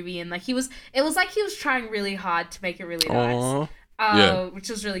watch the movie, and, like, it was like he was trying really hard to make it really nice. Yeah. Which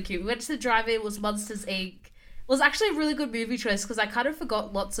was really cute. We went to the drive-in. It was Monsters, Inc. Was actually a really good movie choice because I kind of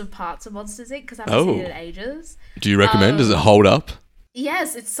forgot lots of parts of Monsters, Inc. because I haven't seen it in ages. Do you recommend? Does it hold up?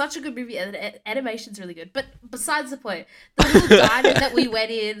 Yes, it's such a good movie and the animation's really good. But besides the point, the little diner that we went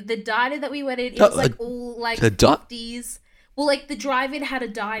in, it was like all like 50s. Well, like the drive-in had a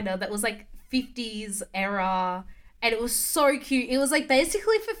diner that was like 50s era. And it was so cute. It was like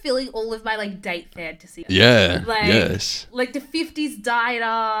basically fulfilling all of my like date fantasies. Yeah. Like, yes. Like the 50s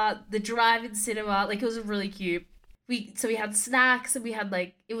diner, the drive-in cinema. Like it was really cute. We had snacks and we had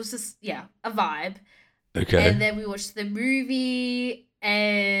like, it was just, yeah, a vibe. Okay. And then we watched the movie.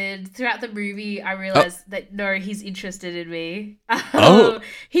 And throughout the movie, I realized that no, he's interested in me.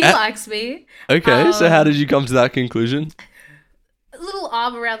 He likes me. Okay. So how did you come to that conclusion? A little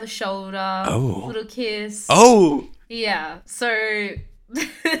arm around the shoulder. Oh. Little kiss. Oh. Yeah. So,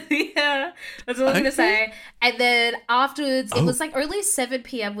 yeah, that's all I was going to say. And then afterwards, it was like only 7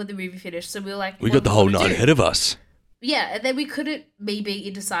 p.m. when the movie finished. So we were like, We what got the do we whole wanna night do? ahead of us. Yeah. And then we couldn't, me being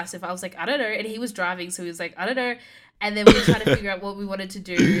indecisive, I was like, I don't know. And he was driving. So he was like, I don't know. And then we were trying to figure out what we wanted to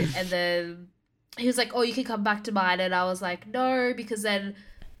do. And then he was like, oh, you can come back to mine. And I was like, no, because then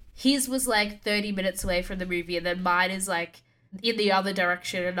his was like 30 minutes away from the movie. And then mine is like in the other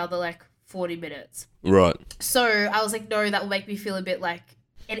direction, another like 40 minutes. Right. So I was like, no, that will make me feel a bit like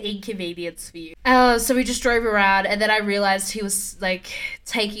an inconvenience for you. So we just drove around, and then I realized he was like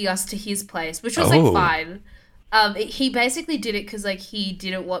taking us to his place, which was like fine. He basically did it because like he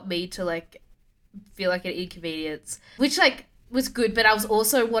didn't want me to like feel like an inconvenience, which like was good, but I was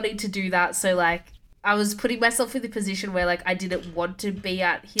also wanting to do that. So like I was putting myself in the position where like I didn't want to be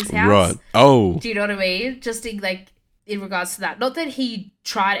at his house. Right. Oh. Do you know what I mean? Just in regards to that. Not that he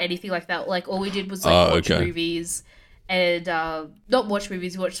tried anything like that. Like all we did was like watch movies and not watch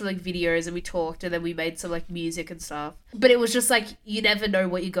movies, we watched some like videos and we talked and then we made some like music and stuff. But it was just like you never know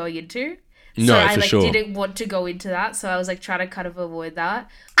what you're going into. So I like didn't want to go into that. So I was like trying to kind of avoid that.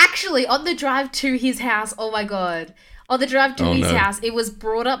 Actually, on the drive to his house, oh my God. On the drive to his house, it was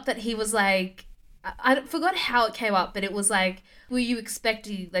brought up that he was like, I forgot how it came up, but it was like, were you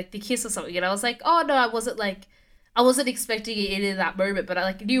expecting like the kiss or something? And I was like, oh no, I wasn't expecting it in that moment, but I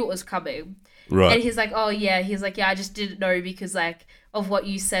like knew it was coming. Right. And he's like, oh yeah, he's like, yeah, I just didn't know because like of what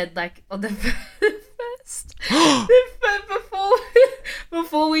you said like on the first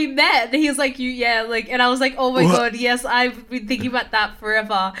before we met. And he's like, and I was like, oh my God, yes, I've been thinking about that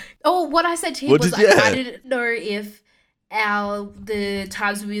forever. Oh, what I said to him was I didn't know if the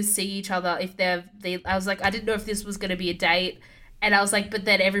times we would see each other, if I was like, I didn't know if this was going to be a date. And I was like, but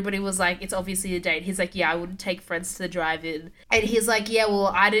then everybody was like, it's obviously a date. He's like, yeah, I wouldn't take friends to the drive-in. And he's like, yeah, well,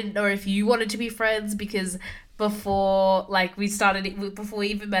 I didn't know if you wanted to be friends because before we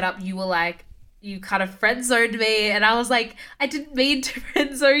even met up, you were like, you kind of friend-zoned me. And I was like, I didn't mean to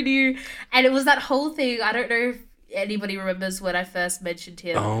friend-zone you. And it was that whole thing. I don't know if anybody remembers when I first mentioned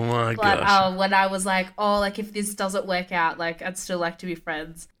him. Oh my gosh. When I was like, oh, like if this doesn't work out, like I'd still like to be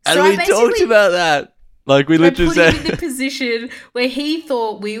friends. And so we talked about that. Like we literally said, put him in the position where he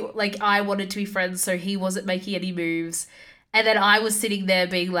thought I wanted to be friends, so he wasn't making any moves, and then I was sitting there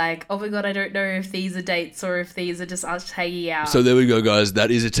being like, "Oh my God, I don't know if these are dates or if these are just us hanging out." So there we go, guys. That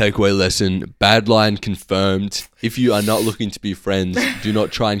is a takeaway lesson. Bad line confirmed. If you are not looking to be friends, do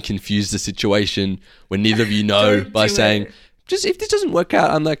not try and confuse the situation when neither of you know by saying, "Just if this doesn't work out,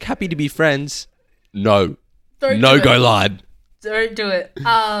 I'm like happy to be friends." No, no go line. Don't do it.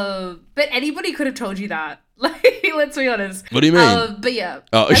 But anybody could have told you that. Like, let's be honest. What do you mean? But yeah.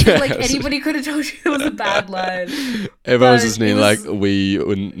 Oh, I think, okay. like, anybody could have told you it was a bad line. Everyone was But listening it was- like, we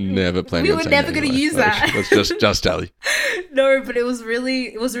were never planning We on were saying never that gonna anyway. use Like, that. Let's just Ali. No, but it was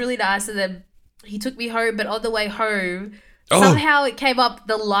really nice. And then he took me home, but on the way home, Oh. somehow it came up,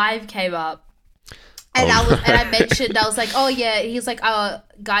 the live came up. And I mentioned, I was like, oh yeah, he's like, I'm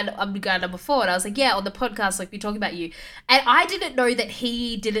guy number 4. And I was like, yeah, on the podcast, like we talking about you. And I didn't know that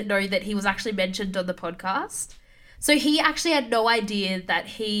he was actually mentioned on the podcast. So he actually had no idea that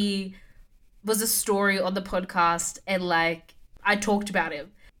he was a story on the podcast and like I talked about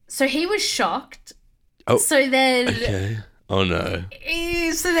him. So he was shocked. Oh, So then okay. Oh no. he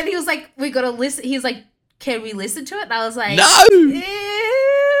was like, we gotta listen. He's like, can we listen to it? And I was like, No!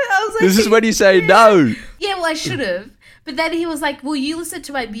 I was like, This is when you say no. yeah, well, I should have. But then he was like, well, you listen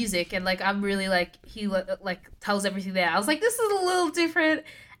to my music. And like, I'm really like, he like tells everything there. I was like, this is a little different.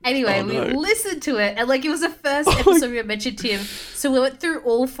 Anyway, Oh, no. we listened to it. And like, it was the first episode we mentioned to him. So we went through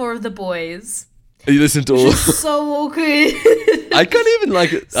all 4 of the boys. You listen to all. Which is so awkward. I can't even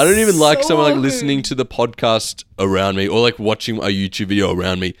like it. I don't even like So someone like awkward. listening to the podcast around me or like watching a YouTube video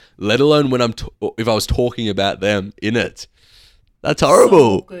around me, let alone when if I was talking about them in it. That's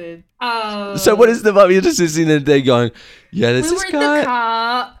horrible. Good. So what is the vibe? You're just sitting there going, yeah, there's We this were in guy. the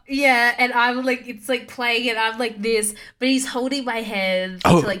car, yeah, and I'm like, it's like playing, and I'm like this, but he's holding my hand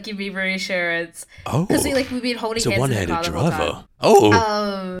Oh. to like give me reassurance. Oh, Because we've been holding it's a hands in the car one-handed the whole driver. time.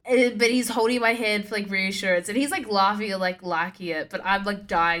 Oh, But he's holding my hand for like reassurance, and he's like laughing and like liking it, but I'm like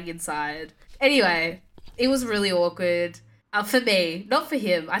dying inside. Anyway, it was really awkward for me, not for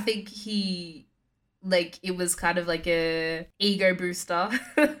him. I think it was kind of like a ego booster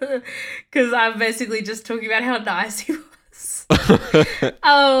because I'm basically just talking about how nice he was.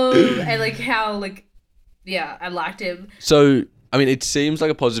 And like how like, yeah, I liked him. So I mean, it seems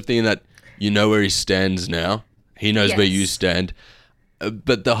like a positive thing in that you know where he stands now. He knows where you Yes. stand.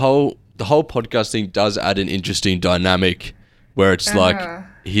 But the whole podcast thing does add an interesting dynamic where it's like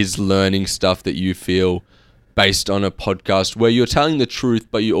he's learning stuff that you feel based on a podcast where you're telling the truth,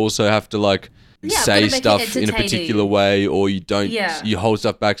 but you also have to like say gotta make it stuff in a entertaining. particular way, or you don't. Yeah. You hold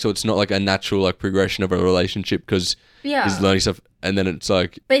stuff back, so it's not like a natural like progression of a relationship because Yeah. he's learning stuff, and then it's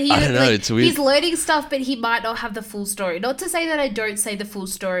like But he, I don't know. like, It's weird. he's learning stuff, but he might not have the full story. Not to say that I don't say the full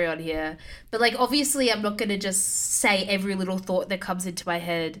story on here, but like obviously I'm not gonna just say every little thought that comes into my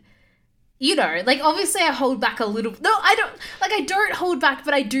head. You know, like obviously I hold back a little. No, I don't. Like I don't hold back,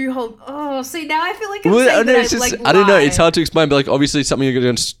 but I do hold. Oh, see now I feel like I'm Well, saying no, that it's I just, like I don't know. lie. It's hard to explain, but like obviously something you're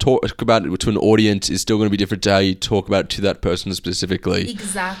going to talk about to an audience is still going to be different to how you talk about it to that person specifically.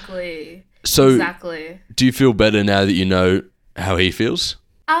 Exactly. So, Exactly. do you feel better now that you know how he feels?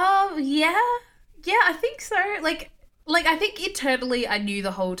 Yeah, I think so. Like I think internally I knew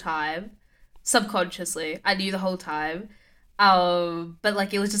the whole time. Subconsciously, I knew the whole time. But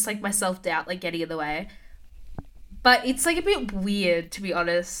like it was just like my self-doubt like getting in the way. But it's like a bit weird, to be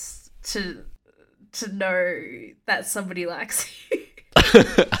honest, to know that somebody likes you.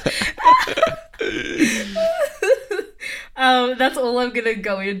 That's all I'm gonna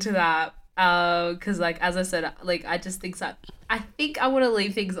go into that. Because like as I said, like I just think that I think I want to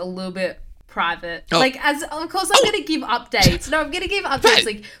leave things a little bit private. Oh. Like as of course I'm gonna give updates. No, I'm gonna give updates.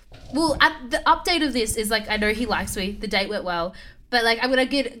 Like, well, the update of this is like I know he likes me. The date went well, but like I'm gonna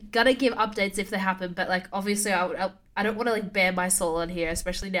give updates if they happen. But like obviously I don't want to like bare my soul on here,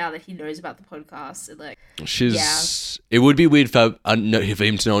 especially now that he knows about the podcast and like. It would be weird for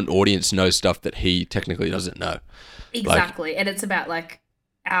him to know an audience knows stuff that he technically doesn't know. Exactly, and it's about like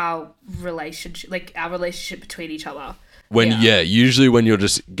our relationship between each other. Usually when you're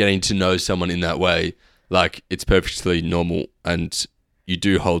just getting to know someone in that way, like it's perfectly normal and you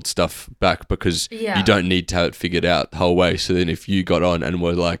do hold stuff back because you don't need to have it figured out the whole way. So then if you got on and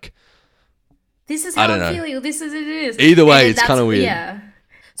were like, this is I how don't I'm know. feeling, this is it is. Either way, And it's that's- kinda weird. Yeah.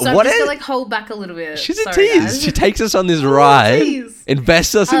 So What I'm just is- gonna like hold back a little bit. she's a Sorry, tease. guys. She takes us on this ride, tease.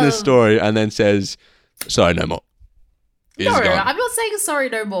 invests us in this Um, story, and then says, sorry, no more. It is No, gone. I'm not saying sorry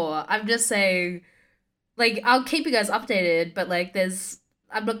no more. I'm just saying, like, I'll keep you guys updated, but like,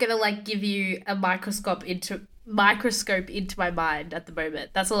 I'm not gonna like give you a microscope into my mind at the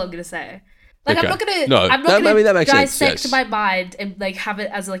moment. That's all I'm gonna say. Like, Okay. I'm not gonna, No, I'm not that- gonna I mean, that makes sense, dissect yes. my mind and like have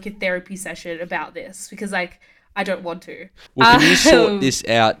it as like a therapy session about this because like I don't want to. Well, can you sort Um, this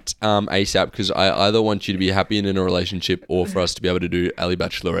out ASAP? Because I either want you to be happy and in a relationship or for us to be able to do Ali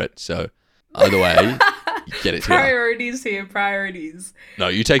Bachelorette. So either way, get it together. Priorities here, priorities. No,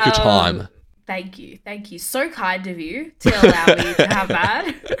 you take your time. Thank you. So kind of you to allow me to have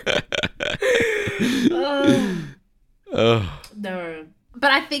that. Oh, Ugh. no.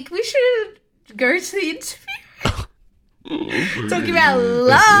 But I think we should go to the interview. Talking about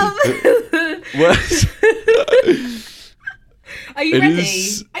love. What? Are you It ready?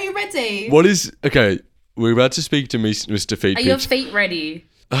 is- Are you ready? What is okay? We're about to speak to Mr. Feet Are your Pics. feet ready?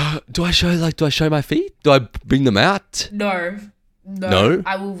 Do I show my feet? Do I bring them out? No. No?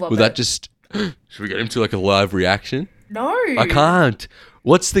 I will vomit. Will that just? Should we get him to like a live reaction? No. I can't.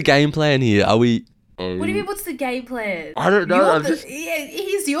 What's the game plan here? Are we? What do you mean? What's the game plan? I don't know. You're I'm the- just. yeah,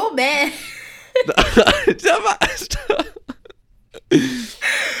 he's your man.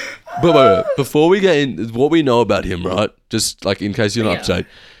 But wait, before we get in, what we know about him, right? Just like in case you're not up to date,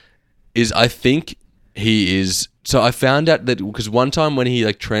 is I think he is. So I found out that because one time when he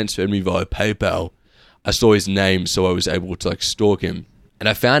like transferred me via PayPal, I saw his name, so I was able to like stalk him, and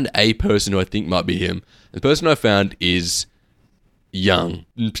I found a person who I think might be him. The person I found is young,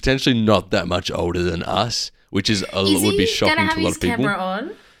 potentially not that much older than us, which is would be shocking to a lot of people. Camera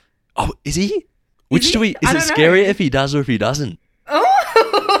on? Oh, is he? Which he? do we? Is I it don't know. scarier if he does or if he doesn't? Oh.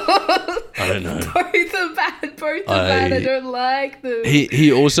 I don't know. Both are bad. Both are bad. I don't like them.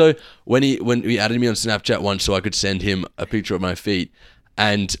 He also when he added me on Snapchat once so I could send him a picture of my feet,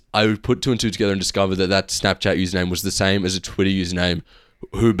 and I would put two and two together and discover that Snapchat username was the same as a Twitter username,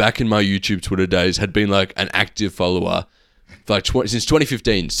 who back in my YouTube Twitter days had been like an active follower for like since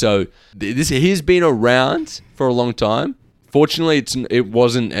 2015. So he's been around for a long time. Fortunately, it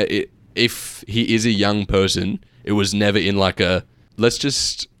wasn't. If he is a young person, it was never in like a let's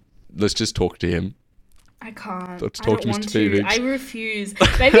just talk to him. I can't. Let's I talk don't to want Mr. to. Phoenix. I refuse.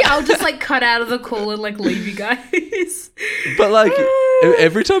 Maybe I'll just like cut out of the call and like leave you guys. But like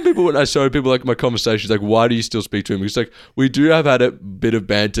every time when I show people like my conversations, like why do you still speak to him? It's like we do have had a bit of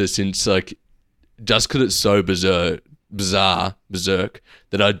banter since like just because it's so berserk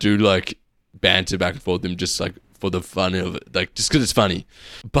that I do like banter back and forth with him just like for the fun of it, like just because it's funny.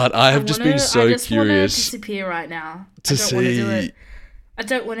 But I have just been so I just curious to disappear right now. to I don't want to do see. it. I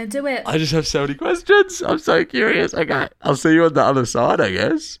don't want to do it. I just have so many questions. I'm so curious. Okay, I'll see you on the other side, I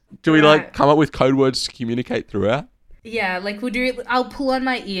guess. Do we like Right. come up with code words to communicate throughout? Yeah, like we'll do it. I'll pull on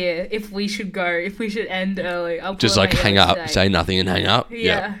my ear if we should go. If we should end early, I'll pull Just on like my ear hang up, today. say nothing, and hang up.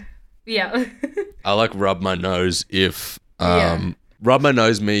 Yeah. Yeah. I like rub my nose if Yeah. rub my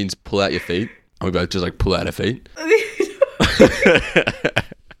nose means pull out your feet. And we both just like pull out our feet.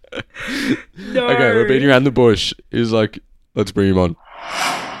 No. Okay, we're beating around the bush. He's like, let's bring him on.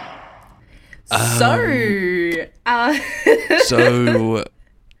 So, So,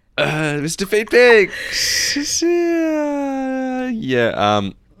 Mr. Feet Pics. Yeah,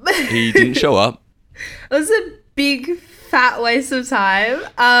 he didn't show up. it was a big fat waste of time.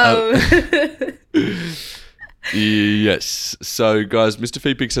 Yes. So, guys, Mr.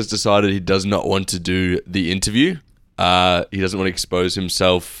 Feet Pics has decided he does not want to do the interview. He doesn't want to expose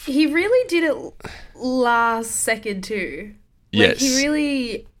himself. He really did it last second too. Like, Yes. he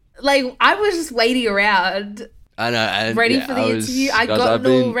really, like, I was just waiting around, I know. And ready yeah, for the interview. I guys, got I've it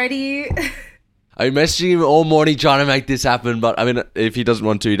all been- ready. I've been messaging him all morning trying to make this happen, but I mean, if he doesn't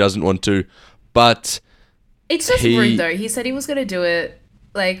want to, he doesn't want to. But It's just He- rude though. He said he was going to do it.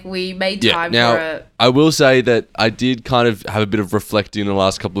 Like, we made yeah, time now for it. I will say that I did kind of have a bit of reflecting in the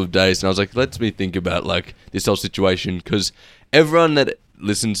last couple of days, and I was like, let me think about like this whole situation, because everyone that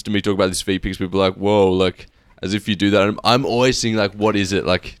listens to me talk about this Feet Pics, people are like, whoa, like as if you do that. And I'm always thinking like, what is it?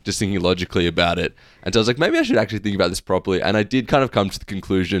 Like just thinking logically about it. And so I was like, maybe I should actually think about this properly. And I did kind of come to the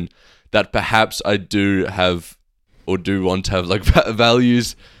conclusion that perhaps I do have or do want to have like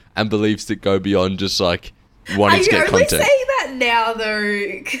values and beliefs that go beyond just like wanting Are to you get only content. saying that now though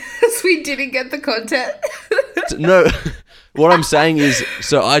because we didn't get the content? No, what I'm saying is,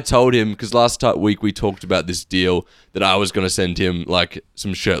 so I told him, because last week we talked about this deal that I was going to send him like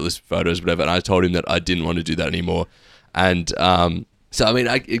some shirtless photos, whatever, and I told him that I didn't want to do that anymore. And so, I mean,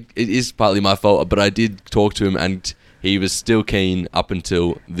 it is partly my fault, but I did talk to him and he was still keen up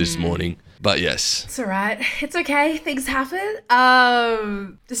until this morning. But yes. It's alright. It's okay. Things happen.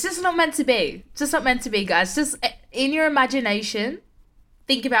 It's just not meant to be. It's just not meant to be, guys. Just in your imagination,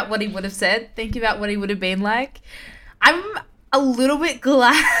 think about what he would have said. Think about what he would have been like. I'm a little bit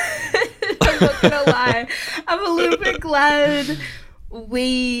glad. I'm not gonna lie. I'm a little bit glad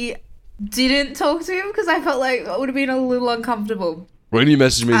we didn't talk to him because I felt like it would have been a little uncomfortable. When you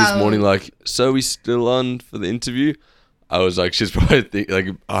messaged me this morning, like, so we still on for the interview? I was like, she's probably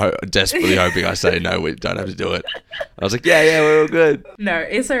desperately hoping I say no, we don't have to do it. And I was like, yeah, we're all good. No,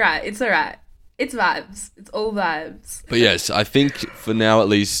 it's alright. It's alright. It's vibes. It's all vibes. But yes, I think for now at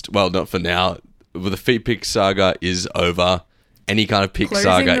least, well, not for now, the Feet Pics saga is over. Any kind of pic Closing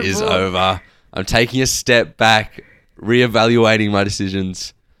saga the is book. over. I'm taking a step back, reevaluating my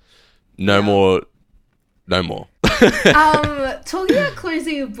decisions. No more. Talking about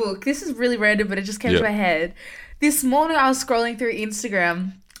closing a book, this is really random, but it just came to my head. This morning I was scrolling through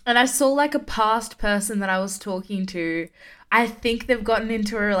Instagram and I saw like a past person that I was talking to. I think they've gotten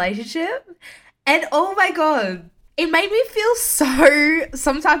into a relationship, and oh my God, it made me feel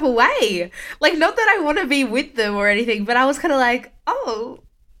some type of way. Like, not that I want to be with them or anything, but I was kind of like, oh.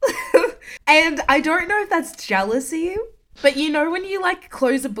 And I don't know if that's jealousy, but you know when you like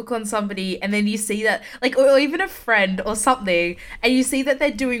close a book on somebody and then you see that, like, or even a friend or something, and you see that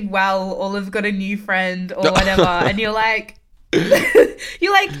they're doing well or they've got a new friend or whatever, and you're like,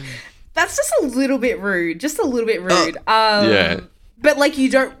 that's just a little bit rude. Just a little bit rude. But like, you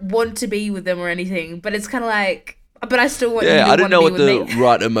don't want to be with them or anything, but it's kind of like, but I still want you to I don't know what the me.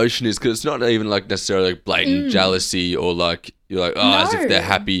 right emotion is, because it's not even like necessarily like blatant jealousy or like you're like, as if they're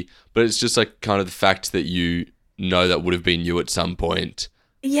happy, but it's just like kind of the fact that you know that would have been you at some point.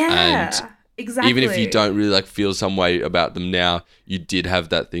 Yeah, and exactly. even if you don't really like feel some way about them now, you did have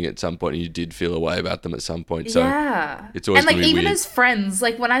that thing at some point and you did feel a way about them at some point. So it's always, and like, even weird. As friends,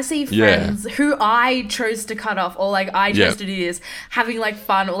 like when I see friends who I chose to cut off, or like I chose to do this, having like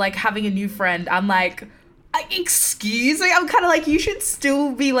fun or like having a new friend, I'm like, excuse me, I'm kind of like, you should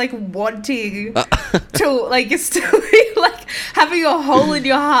still be like wanting to like, still be like having a hole in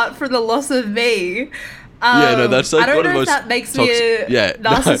your heart for the loss of me. That's like I don't one of know the if most that makes me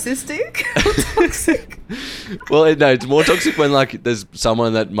narcissistic or toxic. Well, no, it's more toxic when like there's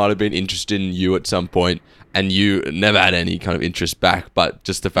someone that might have been interested in you at some point and you never had any kind of interest back, but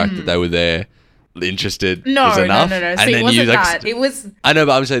just the fact that they were there, interested, was enough. No. And See, then it wasn't you, like, that. It was. I know,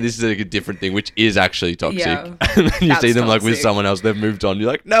 but I'm saying this is like a different thing, which is actually toxic. Yeah, and then you see them like with someone else, they've moved on.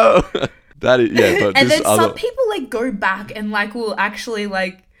 You're like, no, that is But and then some people like go back and like will actually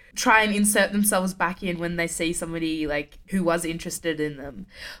like try and insert themselves back in when they see somebody like who was interested in them.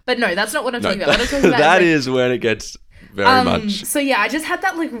 But no, that's not what I'm talking about. What I'm talking about that is when it gets very much. So yeah, I just had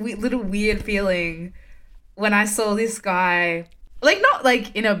that like little weird feeling when I saw this guy, like not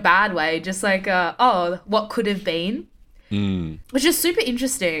like in a bad way, just like what could have been, which is super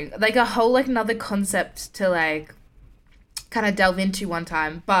interesting. Like a whole like another concept to like kind of delve into one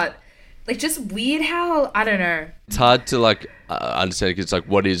time, but like just weird how, I don't know. It's hard to like understand, because it's like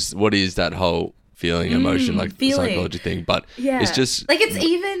what is that whole feeling, emotion, like the psychology thing, but it's just like, it's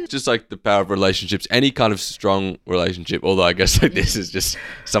even just like the power of relationships, any kind of strong relationship, although I guess like this is just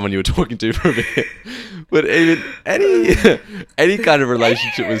someone you were talking to for a bit, but even any kind of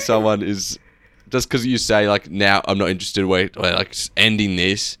relationship with someone is just because you say like, now I'm not interested, wait, like ending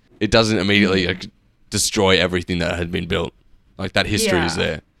this, it doesn't immediately like destroy everything that had been built. Like that history is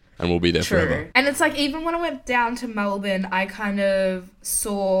there and will be there forever. And it's like, even when I went down to Melbourne, I kind of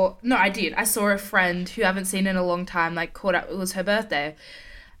saw a friend who I haven't seen in a long time, like caught up, it was her birthday.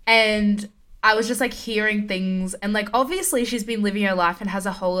 And I was just like hearing things, and like obviously she's been living her life and has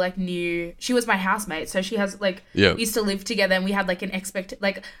a whole like she was my housemate, so she has like, we used to live together and we had like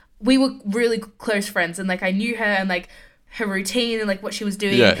like we were really close friends, and like I knew her and like her routine and like what she was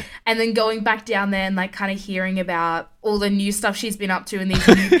doing, and then going back down there and like kind of hearing about all the new stuff she's been up to and these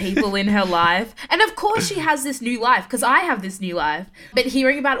new people in her life. And of course she has this new life, because I have this new life, but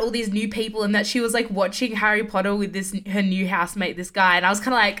hearing about all these new people and that she was like watching Harry Potter with her new housemate, this guy, and I was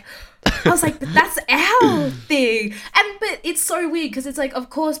kind of like, but that's our thing. But it's so weird, because it's like, of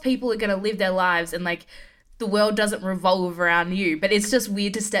course people are going to live their lives and like the world doesn't revolve around you, but it's just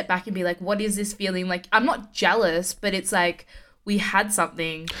weird to step back and be like, what is this feeling? Like, I'm not jealous, but it's like, we had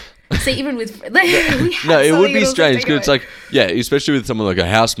something. See, even with like, it would be strange, because it's like, especially with someone like a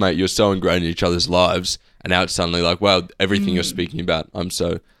housemate, you're so ingrained in each other's lives, and now it's suddenly like, wow, everything you're speaking about, I'm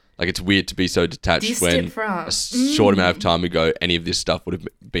so like, it's weird to be so detached distant when a short amount of time ago any of this stuff would have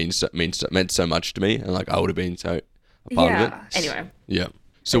meant so much to me, and like I would have been so a part of it. Anyway,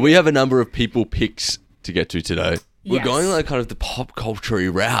 so we have a number of people picks to get to today. We're going like kind of the pop culture-y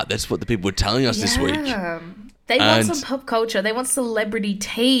route. That's what the people were telling us this week. They want some pop culture. They want celebrity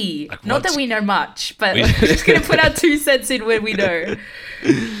tea. Like, not that we know much, but we're just going to put our 2 cents in where we know.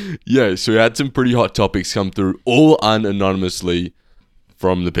 So we had some pretty hot topics come through, all anonymously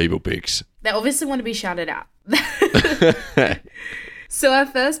from the people picks. They obviously want to be shouted out. So our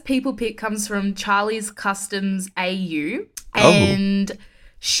first people pick comes from Charlie's Customs AU. And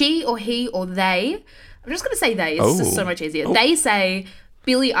she or he or they, I'm just going to say they, it's just so much easier. They say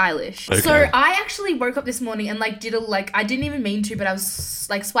Billie Eilish. Okay. So I actually woke up this morning and like I didn't even mean to, but I was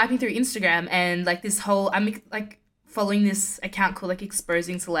like swiping through Instagram, and like I'm like following this account called like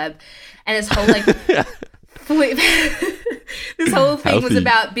Exposing Celeb, and this whole like this whole thing was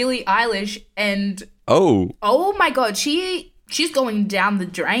about Billie Eilish, and oh my God, she she's going down the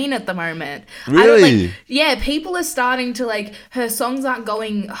drain at the moment. Really? Yeah, people are starting to like, her songs aren't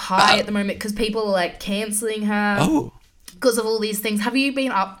going high at the moment because people are like cancelling her. Oh. Because of all these things. Have you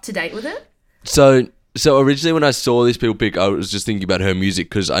been up to date with it? So originally when I saw these people pick, I was just thinking about her music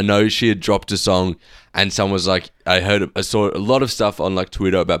because I know she had dropped a song and someone was like, I saw a lot of stuff on like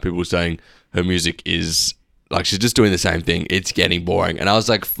Twitter about people saying her music is like, she's just doing the same thing. It's getting boring. And I was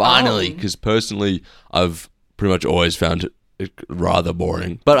like, finally, because personally, I've pretty much always found it rather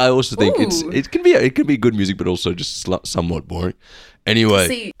boring. But I also think it can be good music, but also just somewhat boring. Anyway.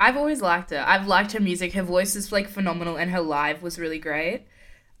 See, I've always liked her. I've liked her music. Her voice is like phenomenal and her live was really great.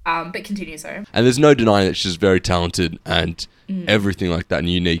 But continue, sorry. And there's no denying that she's very talented and everything like that and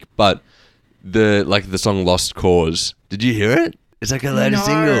unique. But the song Lost Cause, did you hear it? It's like her latest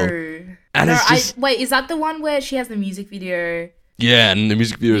single. And it's just... wait, is that the one where she has the music video? Yeah, and the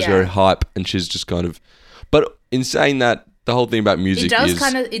music video is very hype and she's just kind of... But in saying that, the whole thing about music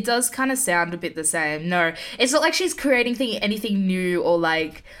it does kind of sound a bit the same. No, it's not like she's creating anything new or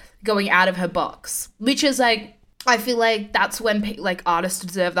like going out of her box, which is like... I feel like that's when like artists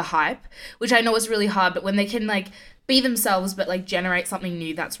deserve the hype, which I know is really hard, but when they can like be themselves but like generate something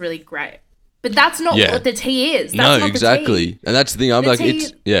new, that's really great. But that's not what the tea is. That's not exactly. The tea. And that's the thing. I'm like,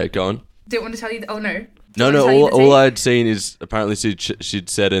 it's... Yeah, go on. Don't want to tell you... Oh, no. No, all I'd seen is apparently she'd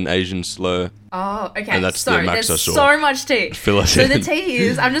said an Asian slur. Oh, okay. And that's the max I saw. So much tea. Fill us so in. The tea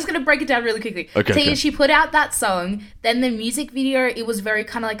is, I'm just going to break it down really quickly. Okay, the tea is she put out that song, then the music video, it was very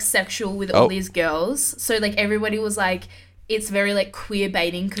kind of like sexual with all these girls. So like everybody was like, it's very like queer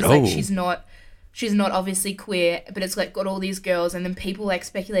baiting because like she's not obviously queer, but it's like got all these girls and then people like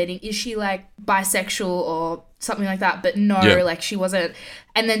speculating, is she like bisexual or something like that? But no, like she wasn't.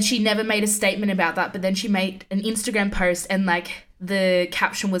 And then she never made a statement about that, but then she made an Instagram post and like the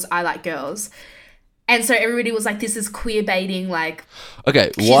caption was, I like girls. And so everybody was like, this is queer baiting, like...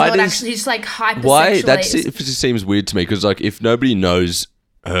 Okay, she's just like hypersexual. Why? That just seems weird to me because like if nobody knows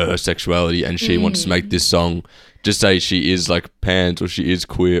her sexuality and she wants to make this song, just say she is like pans or she is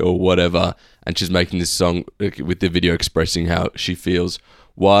queer or whatever, and she's making this song with the video expressing how she feels.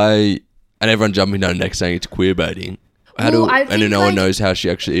 Why? And everyone jumping down next saying it's queer baiting. And then no one knows how she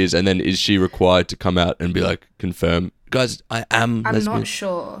actually is. And then is she required to come out and be like, confirm, guys, I'm lesbian. Not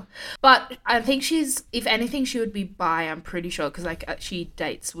sure. But I think if anything, she would be bi, I'm pretty sure, because like she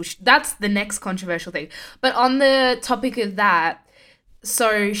dates, which that's the next controversial thing. But on the topic of that,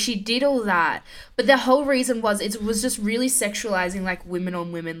 so she did all that, but the whole reason was it was just really sexualizing like women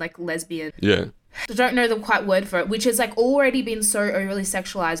on women, like lesbian. Yeah. I don't know the quite word for it, which has like already been so overly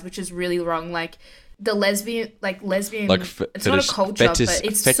sexualized, which is really wrong. Like the lesbian, it's not a culture, but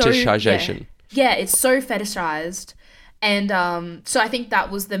it's fetishization. Yeah, it's so fetishized. And so I think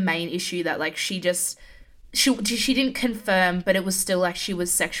that was the main issue, that like she didn't confirm, but it was still like she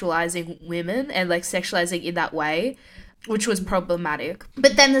was sexualizing women and like sexualizing in that way, which was problematic.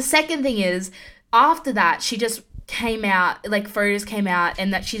 But then the second thing is, after that, she just came out, like photos came out,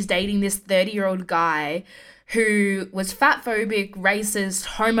 and that she's dating this 30-year-old guy who was fatphobic, racist,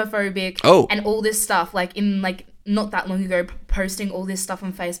 homophobic, and all this stuff, like in like not that long ago, posting all this stuff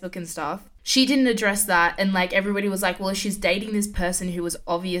on Facebook and stuff. She didn't address that, and like everybody was like, well, if she's dating this person who was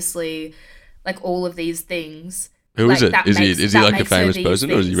obviously like all of these things. Who like, is it? Is he like a famous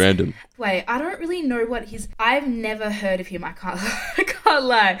person or is he random? Wait, I don't really know what I've never heard of him. I can't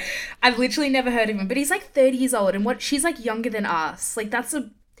lie. I've literally never heard of him, but he's like 30 years old, and she's like younger than us. Like that's a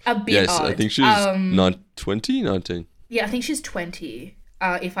bit odd. I think she's 20, 19. Yeah, I think she's 20,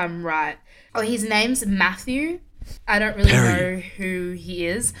 if I'm right. Oh, his name's Matthew. I don't really know who he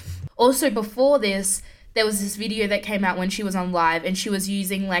is. Also, before this, there was this video that came out when she was on live, and she was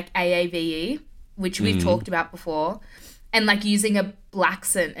using like AAVE, which we've talked about before, and like using a black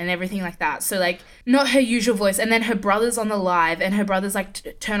accent and everything like that. So like not her usual voice. And then her brother's on the live, and her brother's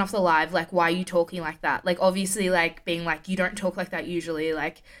like, turn off the live. Like, why are you talking like that? Like, obviously like being like, you don't talk like that usually.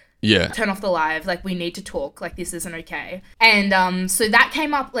 Like, turn off the live. Like, we need to talk. Like, this isn't okay. And so that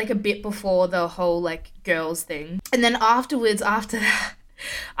came up like a bit before the whole like girls thing. And then afterwards, after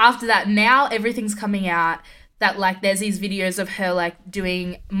that, now everything's coming out that like there's these videos of her like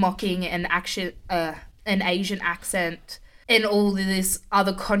mocking an Asian accent and all this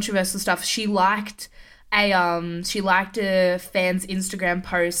other controversial stuff. She liked a fan's Instagram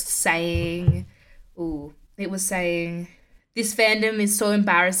post saying, this fandom is so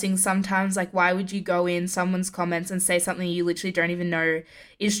embarrassing sometimes. Like, why would you go in someone's comments and say something you literally don't even know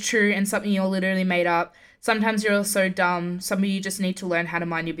is true and something you're literally made up? Sometimes you're all so dumb. Some of you just need to learn how to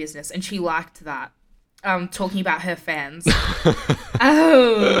mind your business. And she liked that. Talking about her fans.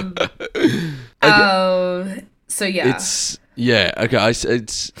 So yeah. Yeah, okay.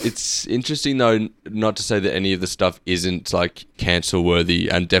 It's interesting though, not to say that any of the stuff isn't like cancel worthy,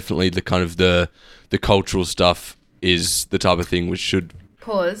 and definitely the kind of the cultural stuff is the type of thing which should.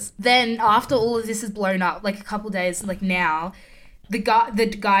 Pause. Then after all of this is blown up, like a couple days, like now, the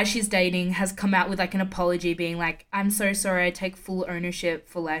guy she's dating has come out with like an apology, being like, "I'm so sorry. I take full ownership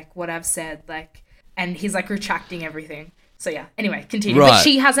for like what I've said." Like, and he's like retracting everything. So yeah. Anyway, continue. Right. But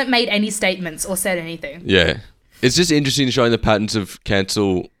she hasn't made any statements or said anything. Yeah, it's just interesting showing the patterns of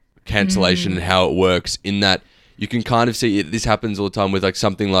cancellation and how it works. In that you can kind of see it. This happens all the time with like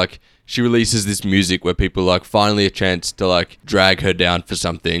something like she releases this music where people like finally a chance to like drag her down for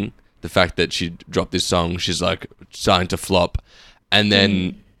something. The fact that she dropped this song, she's like starting to flop, and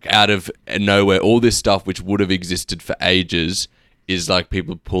then out of nowhere, all this stuff which would have existed for ages is like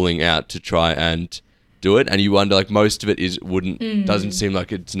people pulling out to try and do it, and you wonder like most of it doesn't seem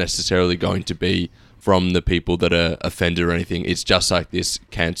like it's necessarily going to be from the people that are offended or anything. It's just like this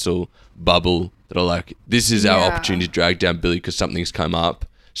cancel bubble that are like, this is our opportunity to drag down Billy because something's come up.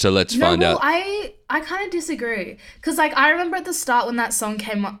 So let's find out. I kind of disagree, because like I remember at the start when that song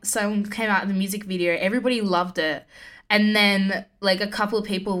came out in the music video, everybody loved it, and then like a couple of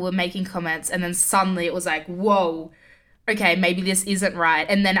people were making comments, and then suddenly it was like, whoa, okay, maybe this isn't right.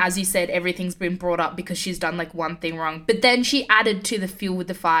 And then, as you said, everything's been brought up because she's done like one thing wrong. But then she added to the fuel with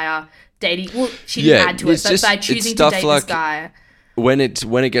the fire dating. Well, she didn't add to it, but by choosing to date this guy. When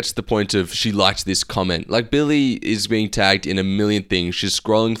it gets to the point of she liked this comment, like Billy is being tagged in a million things. She's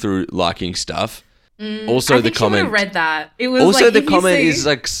scrolling through liking stuff. Also, I think the comment. She would have read that. It was also, like, the comment is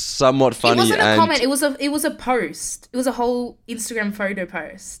like somewhat funny. It wasn't a comment. It was a post. It was a whole Instagram photo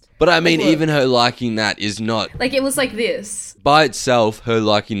post. But I mean, even her liking that is not like, it was like this by itself. Her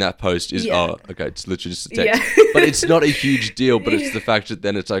liking that post is okay. It's literally just a text, but it's not a huge deal. But it's the fact that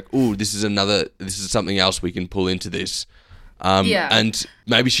then it's like, oh, this is something else we can pull into this. And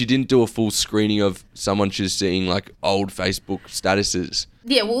maybe she didn't do a full screening of someone she's seeing like old Facebook statuses.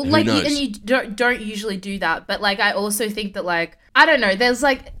 Yeah, well, Who like, knows? and you don't usually do that, but like, I also think that like, I don't know, there's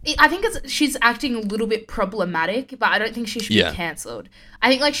like, I think she's acting a little bit problematic, but I don't think she should be cancelled. I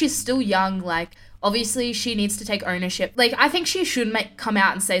think like she's still young, like, obviously she needs to take ownership. Like, I think she should come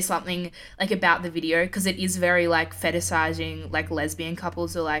out and say something like about the video, because it is very like fetishizing like lesbian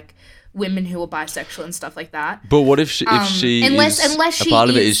couples or like women who are bisexual and stuff like that. But what if she unless a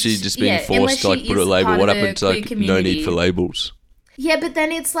part of it is she just being forced to like put a label? What happened to like no need for labels? Yeah, but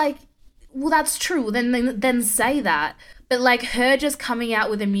then it's like, well, that's true. Then say that. But like her just coming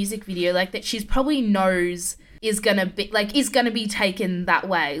out with a music video like that, she's probably knows is gonna be taken that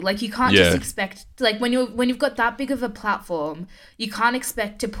way. Like, you can't just expect, like, when you've got that big of a platform, you can't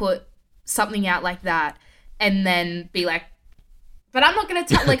expect to put something out like that and then be like, but I'm not gonna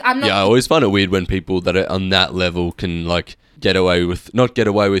tell. Like, I'm not. Yeah, I always find it weird when people that are on that level can like not get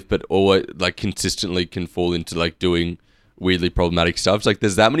away with, but always like consistently can fall into like doing weirdly problematic stuff. It's like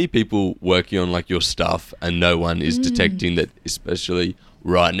there's that many people working on like your stuff and no one is detecting that, especially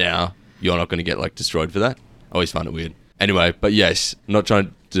right now, you're not going to get like destroyed for that. I always find it weird. Anyway, but yes, I'm not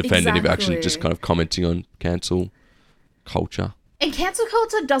trying to defend any action, just kind of commenting on cancel culture. And cancel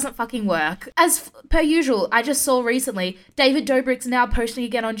culture doesn't fucking work. As per usual, I just saw recently, David Dobrik's now posting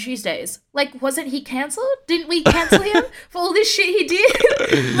again on Tuesdays. Like, wasn't he cancelled? Didn't we cancel him for all this shit he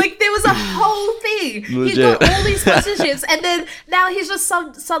did? Like, there was a whole thing. He got all these sponsorships, and then now he's just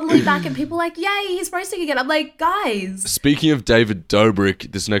suddenly back, and people are like, yay, he's posting again. I'm like, guys. Speaking of David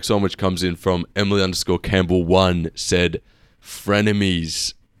Dobrik, this next one, which comes in from Emily_Campbell1, said,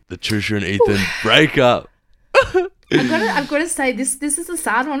 frenemies, the Trisha and Ethan breakup. I've got to say, this is a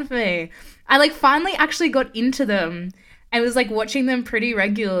sad one for me. I like finally actually got into them and was like watching them pretty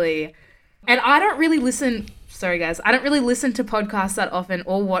regularly. And I don't really listen to podcasts that often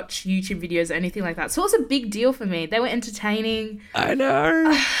or watch YouTube videos or anything like that. So it was a big deal for me. They were entertaining. I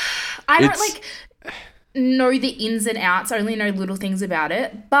know. I don't like know the ins and outs. I only know little things about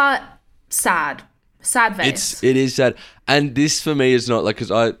it, but sad face. It is sad. And this for me is not like,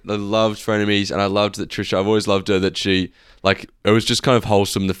 because I loved frenemies and I loved that Trisha, I've always loved her, that she like, it was just kind of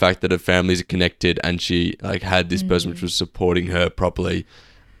wholesome, the fact that her families are connected and she like had this person which was supporting her properly,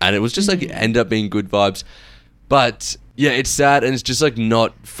 and it was just like, it ended up being good vibes. But yeah, it's sad, and it's just like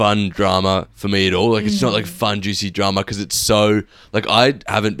not fun drama for me at all. Like, it's not like fun juicy drama, because it's so like, I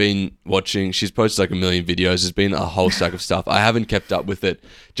haven't been watching, she's posted like a million videos, there's been a whole stack of stuff, I haven't kept up with it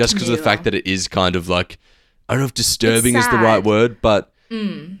just because of the fact that it is kind of like, I don't know if disturbing is the right word, but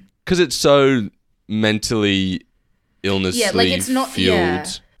because it's so mentally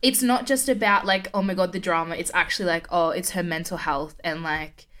fueled. It's not just about like, oh my god, the drama. It's actually like, oh, it's her mental health, and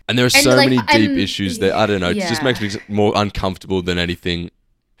like, And there are And, so like, many deep and- issues there. I don't know. It just yeah. makes me more uncomfortable than anything.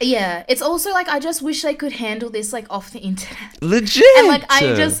 Yeah, it's also like I just wish they could handle this like off the internet. Legit. And like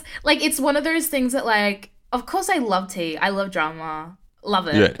I just like it's one of those things that like of course I love tea. I love drama. Love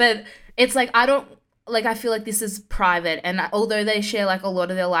it. Yeah. But it's like I don't like I feel like this is private and although they share like a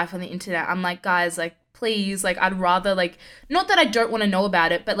lot of their life on the internet, I'm like guys like please like I'd rather like not that I don't want to know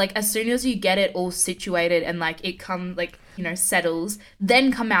about it, but like as soon as you get it all situated and like it come like you know settles,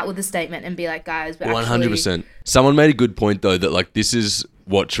 then come out with a statement and be like guys, but 100%. Someone made a good point though that like this is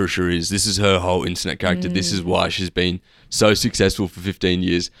what Trisha is. This is her whole internet character. This is why she's been so successful for 15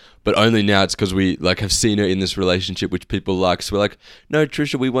 years. But only now it's because we like have seen her in this relationship which people like. So we're like, no,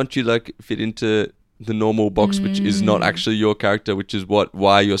 Trisha, we want you to like fit into the normal box, which is not actually your character, which is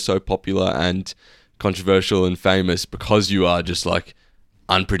why you're so popular and controversial and famous, because you are just like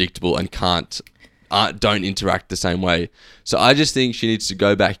unpredictable and don't interact the same way. So I just think she needs to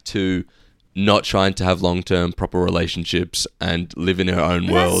go back to not trying to have long-term proper relationships and live in her own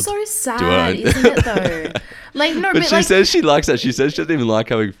world. That's so Do I- sad, isn't it though? Like no, But but she like says she likes that. She says she doesn't even like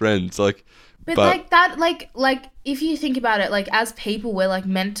having friends. Like, But like that, like if you think about it, like as people, we're like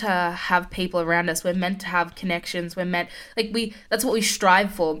meant to have people around us. We're meant to have connections. We're meant that's what we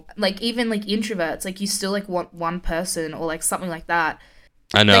strive for. Like even like introverts, like you still like want one person or like something like that.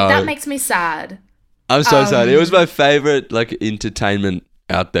 I know. Like that makes me sad. I'm so sad. It was my favorite like entertainment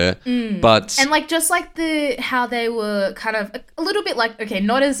out there, but And like just like how they were kind of a little bit like okay,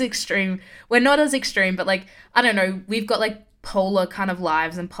 not as extreme. We're not as extreme, but like I don't know. We've got like polar kind of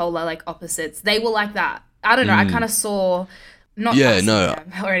lives and polar like opposites. They were like that. I don't know. I kind of saw not us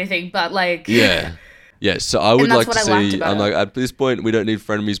them or anything, but like yeah. So I would that's like what to I liked see. about I'm it. like at this point we don't need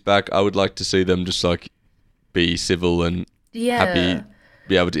frenemies back. I would like to see them just like be civil and happy,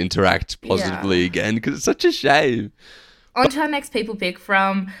 be able to interact positively again because it's such a shame. On to our next people pick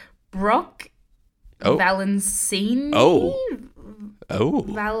from Brock Valencini.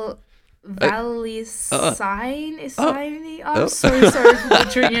 Valisine. I'm so sorry for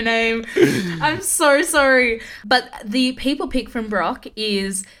butchering your name. I'm so sorry. But the people pick from Brock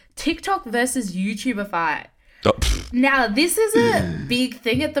is TikTok versus YouTuber fight. Now, this is a big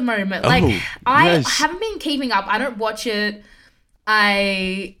thing at the moment. Like, I haven't been keeping up. I don't watch it.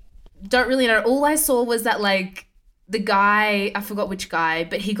 I don't really know. All I saw was that, like, the guy, I forgot which guy,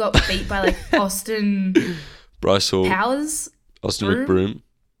 but he got beat by, like, Austin Bryce Hall. Powers. Austin McBroom.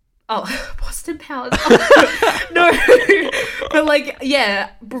 Oh, Boston Powers. No. But, like,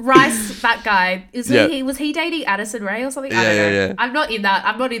 yeah, Bryce, that guy, was he dating Addison Rae or something? I don't know. Yeah. I'm not in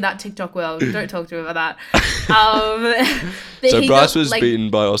that TikTok world. Don't talk to me about that. So Bryce was beaten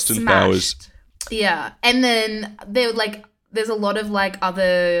by Austin Powers. Yeah. And then there's a lot of, like,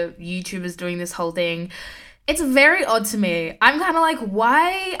 other YouTubers doing this whole thing. It's very odd to me. I'm kind of like,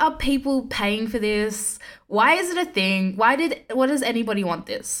 why are people paying for this? Why is it a thing? What does anybody want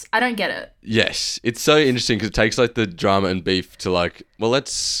this? I don't get it. Yes. It's so interesting because it takes like the drama and beef to like, well,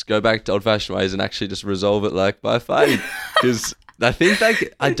 let's go back to old fashioned ways and actually just resolve it like by fighting. Because I think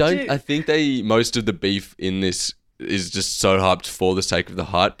most of the beef in this is just so hyped for the sake of the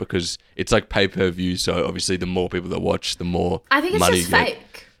hype because it's like pay-per-view. So obviously the more people that watch, the more I think it's money just you get.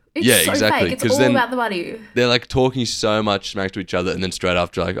 fake. It's so fake. It's all about the money. They're like talking so much smack to each other and then straight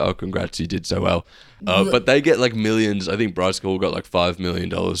after like, oh, congrats, you did so well. But they get like millions. I think Bryce Hall got like $5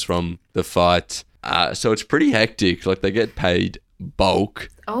 million from the fight. So it's pretty hectic. Like they get paid bulk.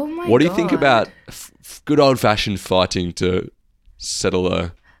 Oh my God. What do you think about good old fashioned fighting to settle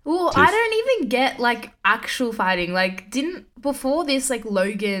a... Well, I don't even get like actual fighting. Like before this, like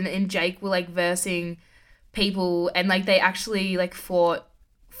Logan and Jake were like versing people and like they actually like fought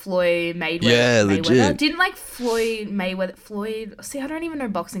Floyd Mayweather. Yeah, legit. Didn't like see, I don't even know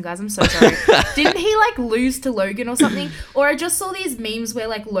boxing, guys. I'm so sorry. Didn't he like lose to Logan or something? Or I just saw these memes where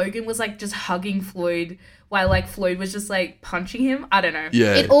like Logan was like just hugging Floyd while like Floyd was just like punching him. I don't know.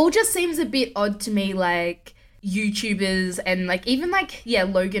 Yeah. It all just seems a bit odd to me, like YouTubers and like even like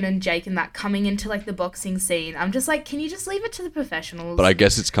Logan and Jake and that coming into like the boxing scene. I'm just like, can you just leave it to the professionals? But I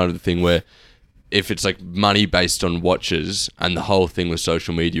guess it's kind of the thing where if it's like money based on watches and the whole thing with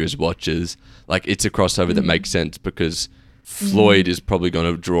social media is watches, like it's a crossover that makes sense because Floyd is probably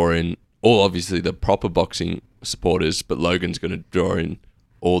going to draw in all obviously the proper boxing supporters, but Logan's going to draw in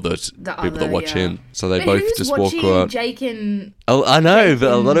all the people that watch him. So they both just walk out. Jake and I know,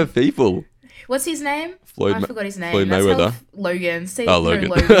 but a lot of people. What's his name? I forgot his name. Floyd That's Mayweather. Logan. See, Logan.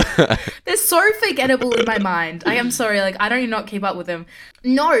 Logan. They're so forgettable in my mind. I am sorry. Like, I don't not keep up with them.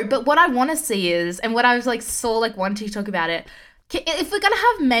 No, but what I want to see is, and what I was like saw like one TikTok about it, If we're gonna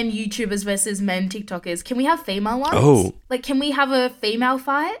have men YouTubers versus men TikTokers, can we have female ones? Oh. Like, can we have a female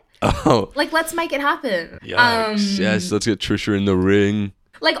fight? Oh. Like, let's make it happen. Yes, let's get Trisha in the ring.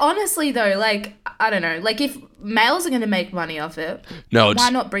 Like, honestly, though, like, I don't know. Like, if males are going to make money off it, No, why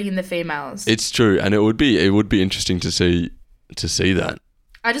not bring in the females? It's true, and it would be interesting to see that.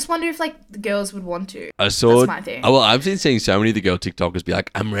 I just wonder if, like, the girls would want to. That's my thing. Oh, well, I've been seeing so many of the girl TikTokers be like,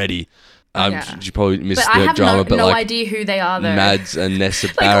 I'm ready. Yeah. You probably missed But I the have drama, but no like idea who they are, though. Mads and Nessa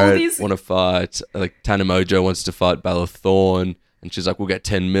Like, all Barrett these- want to fight. Like Tana Mojo wants to fight Bella Thorne. And she's like, we'll get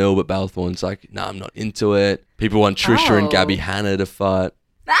 10 mil, but Bella Thorne's like, nah, I'm not into it. People want Trisha and Oh. Gabby Hanna to fight.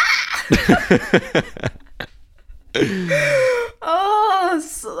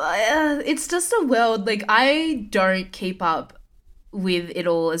 It's just a world, like, I don't keep up with it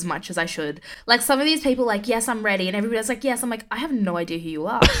all as much as I should. Like, some of these people, like, yes, I'm ready, and everybody's like, yes. I'm like, I have no idea who you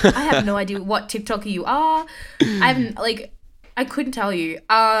are. I have no idea what TikToker you are. I couldn't tell you.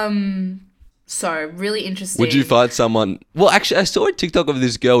 So really interesting. Would you fight someone? Well, actually, I saw a TikTok of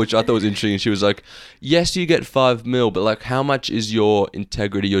this girl, which I thought was interesting. And she was like, yes, you get 5 mil, but like, how much is your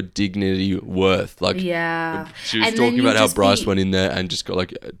integrity, your dignity worth? Like, Yeah. she was And then talking you about how just Bryce be- went in there and just got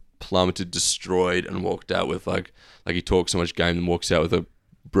like plummeted, destroyed, and walked out with like he talks so much game and walks out with a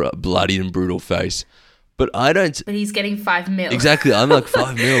bloodied and brutal face. But I don't. But he's getting 5 mil. Exactly. I'm like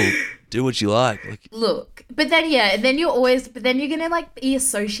 5 mil. Do what you like. Look, but then you're gonna like be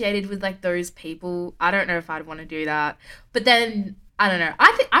associated with like those people. I don't know if I'd want to do that. But then I don't know.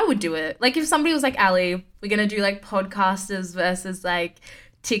 I think I would do it. Like if somebody was like, Ali, we're gonna do like podcasters versus like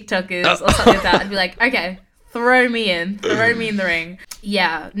TikTokers or something like that. I'd be like, okay, throw me in the ring.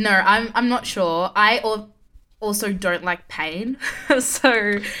 Yeah, no, I'm not sure. Also don't like pain.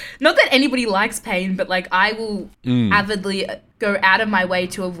 So not that anybody likes pain, but like I will avidly go out of my way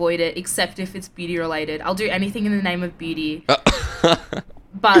to avoid it, except if it's beauty related. I'll do anything in the name of beauty.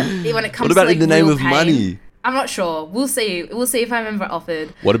 But when it comes What about to like in the name real of pain, money? I'm not sure. We'll see if I'm ever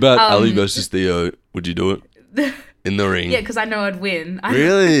offered. What about Ali versus Theo? Would you do it in the ring? Yeah, because I know I'd win.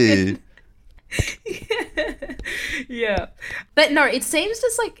 Really? Yeah. But no, it seems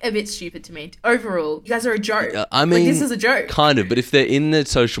just like a bit stupid to me. Overall, you guys are a joke. I mean, like, this is a joke. Kind of, but if they're in the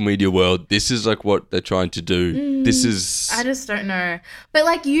social media world, this is like what they're trying to do. This is... I just don't know. But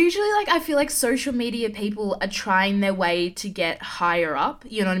like usually like I feel like social media people are trying their way to get higher up,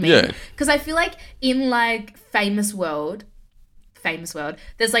 you know what I mean? Yeah. Because I feel like in like famous world,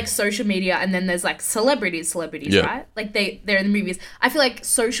 there's like social media and then there's like celebrities, Yeah. right? Like they're in the movies. I feel like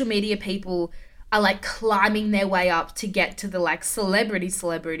social media people are like climbing their way up to get to the like celebrity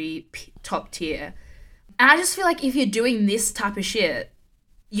top tier. And I just feel like if you're doing this type of shit,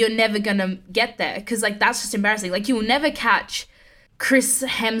 you're never gonna get there because like that's just embarrassing. Like you'll never catch Chris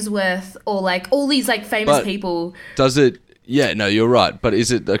Hemsworth or like all these like famous But people. Does it... Yeah, no, you're right. But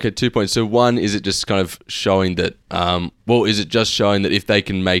is it... Okay, 2 points. So one, is it just kind of showing that... is it just showing that if they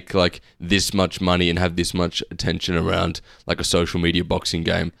can make like this much money and have this much attention around like a social media boxing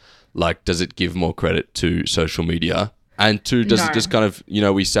game, like does it give more credit to social media? And two, does No. it just kind of,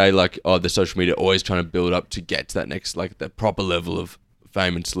 we say like, oh, the social media always trying to build up to get to that next, like that proper level of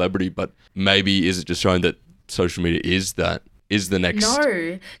fame and celebrity, but maybe is it just showing that social media is the next,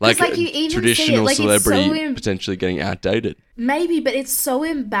 No, like, like you even traditional see it, like celebrity it's so potentially getting outdated? maybe, but it's so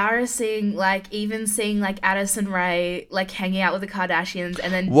embarrassing. Like even seeing like Addison Rae like hanging out with the Kardashians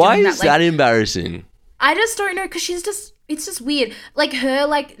and then Why doing is that, like, that it's I just don't know because it's just weird. Like her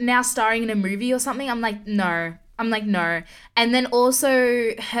like now starring in a movie or something. I'm like no. And then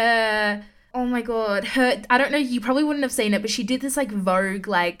also her, oh my God, I don't know, you probably wouldn't have seen it, but she did this like Vogue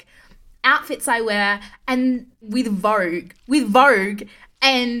like outfits I wear and with Vogue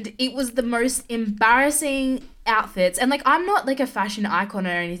and it was the most embarrassing outfits. And like I'm not like a fashion icon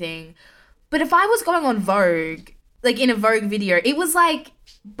or anything, but if I was going on Vogue, like in a Vogue video, it was like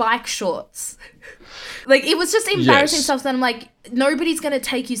bike shorts. Like it was just embarrassing Yes. stuff that I'm like, nobody's gonna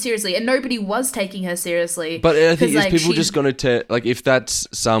take you seriously, and nobody was taking her seriously. But I think 'cause, is like, people she's- just going to like if that's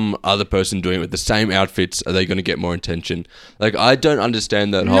some other person doing it with the same outfits, are they going to get more attention? Like I don't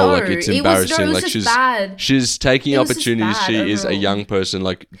understand that whole like it's it was- embarrassing. it was like just she's bad. she's taking It was just opportunities. bad She is a overall. young person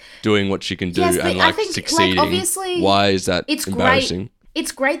like doing what she can do Yes, but and I like think, like, succeeding. obviously, Why is that it's embarrassing? great.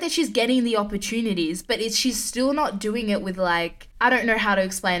 It's great that she's getting the opportunities, but she's still not doing it with like, I don't know how to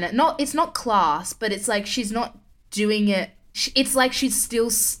explain it. It's not class, but it's like she's not doing it. It's like she's still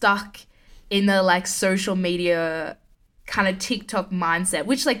stuck in the like social media kind of TikTok mindset,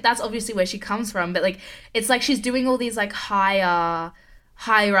 which like that's obviously where she comes from, but like it's like she's doing all these like higher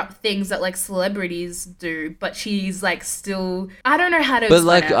higher up things that like celebrities do, but she's like still, I don't know how to But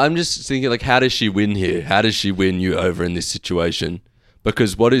explain like, it. I'm just thinking, like, how does she win here? How does she win you over in this situation?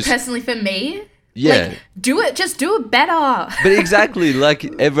 Because what is... Personally for me, Yeah. like, just do it better. But exactly, like,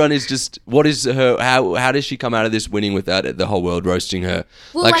 everyone is just... What is her... How does she come out of this winning without the whole world roasting her?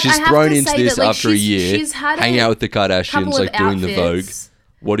 Well, like, like, I she's have thrown to into say this that, like, after a year, she's had hanging a out with the Kardashians, couple like, of doing the Vogue. outfits.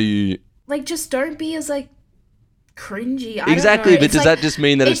 What do you... Like, just don't be as like cringy. I Exactly, don't know. but It's does like- that just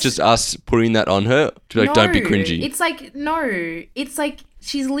mean that it's just us putting that on her? To be like, don't be cringy. It's like, no. It's like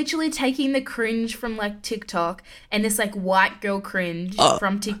she's literally taking the cringe from like TikTok and this like white girl cringe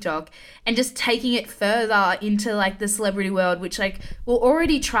from TikTok and just taking it further into like the celebrity world, which like we're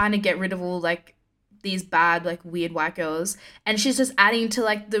already trying to get rid of all like these bad like weird white girls, and she's just adding to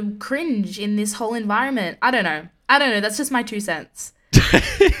like the cringe in this whole environment. I don't know. That's just my 2 cents.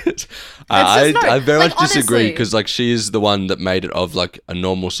 I very like, much disagree honestly. because like she is the one that made it of like a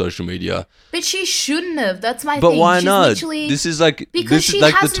normal social media. But she shouldn't have. That's my But thing. why She's not? literally- This is like because this she is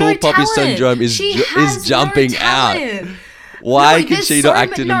like the has tall no poppy talent. syndrome is She is has jumping no out. talent. Why No, can there's she so not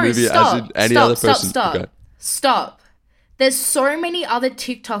act in a no, movie stop, as in any stop, other stop, person? Stop, Okay. stop. There's so many other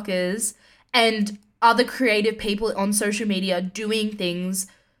TikTokers and other creative people on social media doing things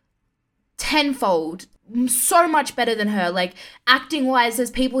tenfold, so much better than her. Like, acting wise, there's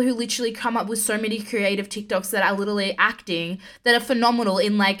people who literally come up with so many creative TikToks that are literally acting that are phenomenal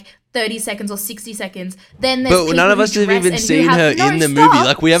in like 30 seconds or 60 seconds. Then there's But people none of who us have dress even and who seen have- her No, in the stop, movie.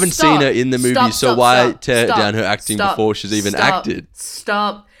 Like, we haven't seen stop, her in the movie, stop, so stop, why stop, tear stop, down her acting stop, before she's even stop, acted?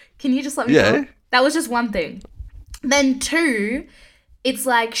 Stop. Can you just let me Yeah. talk? That was just one thing. Then 2, it's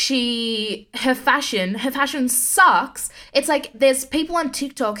like her fashion sucks. It's like there's people on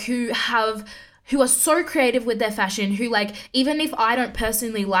TikTok who are so creative with their fashion, who like, even if I don't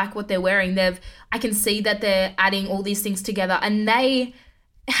personally like what they're wearing, I can see that they're adding all these things together and they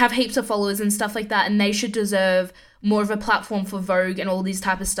have heaps of followers and stuff like that, and they should deserve more of a platform for Vogue and all these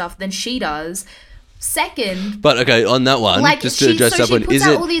type of stuff than she does. Second, But okay, on that one, Like, just to address that she one, puts is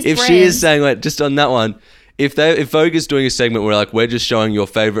out it all these if she is brands- saying like just on that one, if Vogue is doing a segment where like we're just showing your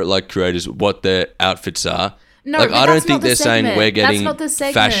favorite like creators what their outfits are, No, like but I don't that's think not the they're saying segment. we're That's getting not the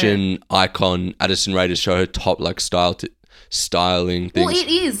segment. fashion icon Addison Rae to show her top like styling things. well, it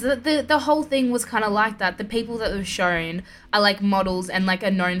is. The whole thing was kind of like that. The people that were shown are like models and like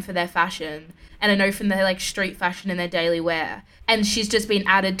are known for their fashion and are known for their like street fashion and their daily wear. And she's just been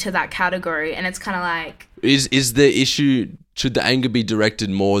added to that category, and it's kind of like, Is the issue? Should the anger be directed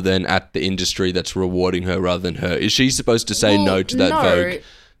more than at the industry that's rewarding her rather than her? Is she supposed to say well, no to that no. Vogue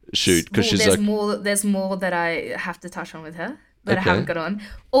shoot because Well, she's there's like, there's more that I have to touch on with her that I Okay. haven't got on.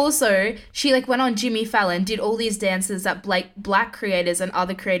 Also, she like went on Jimmy Fallon, did all these dances that black creators and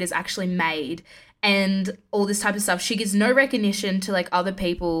other creators actually made, and all this type of stuff. She gives no recognition to like other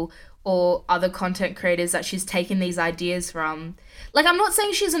people or other content creators that she's taken these ideas from. Like, I'm not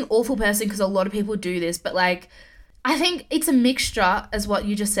saying she's an awful person because a lot of people do this, but like, I think it's a mixture, as what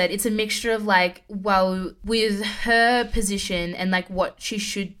you just said. It's a mixture of like, well, with her position and like what she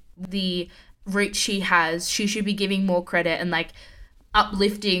should, the reach she has, she should be giving more credit and like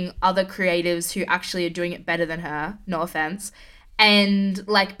uplifting other creatives who actually are doing it better than her. No offense. And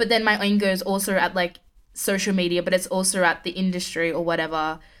like, but then my anger is also at like social media, but it's also at the industry or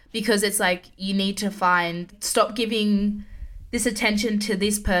whatever, because it's like, you need to stop giving this attention to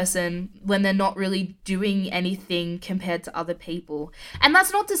this person when they're not really doing anything compared to other people. And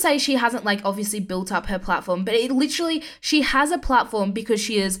that's not to say she hasn't like obviously built up her platform, but it literally, she has a platform because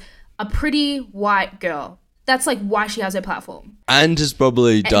she is a pretty white girl. That's like why she has her platform. and has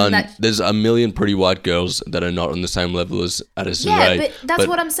probably done. that- There's a million pretty white girls that are not on the same level as Addison Yeah, Rae. but that's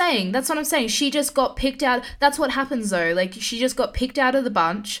what I'm saying. That's what I'm saying. She just got picked out. That's what happens though. Like, she just got picked out of the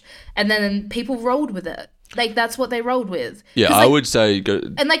bunch and then people rolled with it. Like, that's what they rolled with. Yeah, 'Cause, I like, would say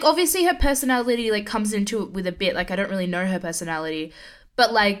and like obviously her personality like comes into it with a bit. Like, I don't really know her personality,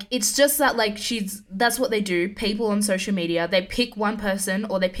 but like it's just that like that's what they do. People on social media, they pick one person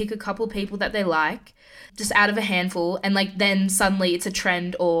or they pick a couple people that they like, just out of a handful, and like then suddenly it's a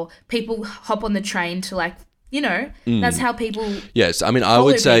trend or people hop on the train to like, you know, that's how people. yes. I mean, I follow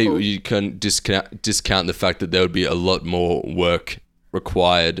would say people. you can discount the fact that there would be a lot more work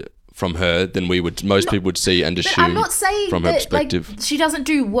required from her than most people would see and But assume I'm not saying from her that perspective. like she doesn't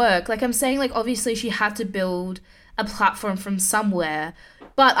do work. Like, I'm saying like obviously she had to build a platform from somewhere.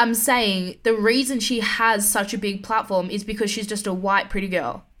 But I'm saying the reason she has such a big platform is because she's just a white pretty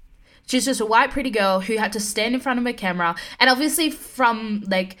girl. She's just a white pretty girl who had to stand in front of a camera. And obviously from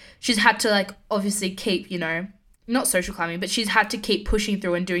like, she's had to like obviously keep, you know, not social climbing, but she's had to keep pushing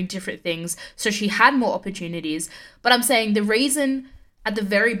through and doing different things. So she had more opportunities. But I'm saying the reason at the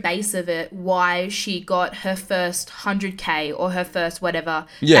very base of it, why she got her first 100K or her first whatever.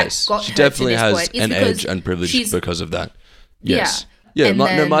 Yes, got she her to definitely this has point, is an because edge and privilege she's- because of that. Yes. Yeah. Yeah, And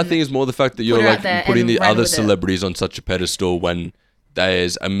my then thing is more the fact that you're put her out like there putting and the ran other with it. celebrities on such a pedestal when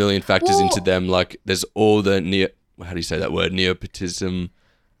there's a million factors Well- into them. Like there's all the how do you say that word? Nepotism.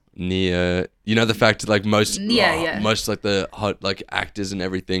 You know, the fact that like most like the hot like actors and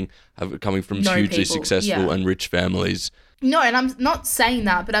everything have coming from Know hugely people, successful yeah. and rich families. No, and I'm not saying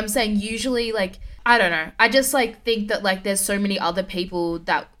that, but I'm saying usually, like, I don't know. I just, like, think that, like, there's so many other people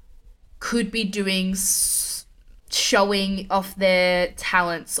that could be doing, showing off their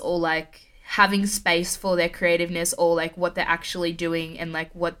talents or, like, having space for their creativeness or, like, what they're actually doing and,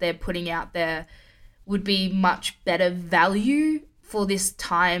 like, what they're putting out there would be much better value for this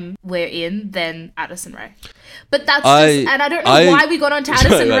time we're in than Addison Rae. But that's and I don't know why we got onto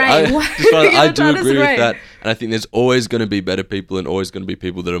Addison Rae. I do agree with that, and I think there's always going to be better people and always going to be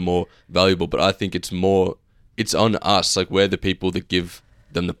people that are more valuable. But I think it's on us. Like we're the people that give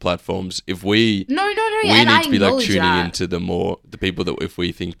them the platforms. If we we need to be like tuning into the people that if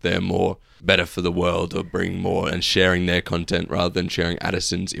we think they're more better for the world or bring more and sharing their content rather than sharing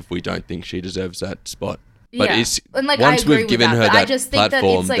Addison's if we don't think she deserves that spot. But it's and, like, once I agree we've given with her that, but I that just think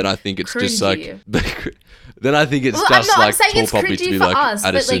platform, that it's, like, then I think it's just like cringy. then I think it's Well, just I'm like saying tall it's poppy to cringy be for like us,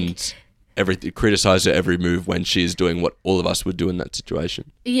 but, like- Addison's everything, criticize her every move when she's doing what all of us would do in that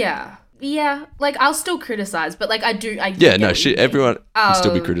situation. Yeah. Like, I'll still criticize, but, like, I get Yeah, no, what you mean. everyone can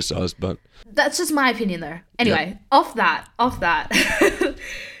still be criticized, but That's just my opinion, though. Anyway, off that.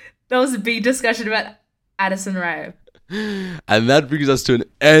 That was a big discussion about Addison Rae. and that brings us to an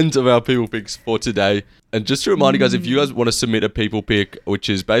end of our people picks for today. And just to remind you guys, if you guys want to submit a people pick, which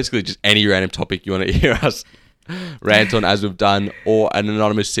is basically just any random topic you want to hear us rant on as we've done, or an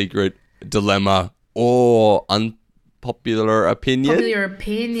anonymous secret, dilemma, or unpopular opinion,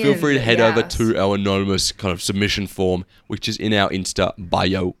 feel free to head over to our anonymous kind of submission form, which is in our Insta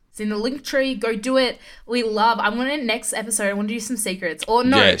bio. It's in the link tree. Go do it. Next episode, I want to do some secrets. Or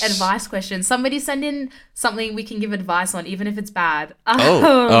Yes. advice questions. Somebody send in something we can give advice on, even if it's bad.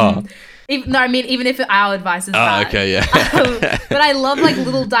 Even if our advice is bad. Okay, yeah. But I love, like,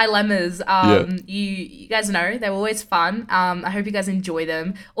 little dilemmas. You guys know, they're always fun. I hope you guys enjoy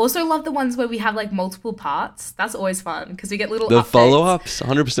them. Also love the ones where we have, like, multiple parts. That's always fun because we get little The updates. follow-ups,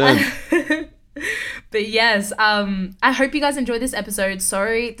 100%. But yes, I hope you guys enjoyed this episode.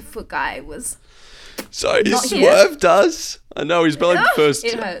 Sorry, the foot guy was... So he Not here. swerved us. I know, he's been like the first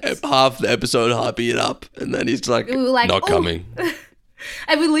It hurts. half the episode hyping it up, and then he's like, We were like, not "Oh." coming.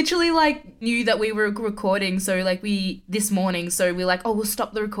 And we literally, like, knew that we were recording, so, like, this morning, so we're like, oh, we'll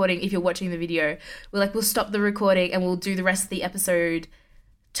stop the recording if you're watching the video. We're like, we'll stop the recording and we'll do the rest of the episode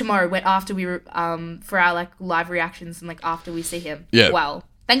tomorrow after we were, for our, like, live reactions and, like, after we see him. Yeah. Well,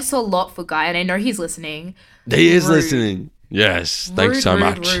 thanks a lot for Guy, and I know he's listening. He is Rude. listening. Yes, thanks so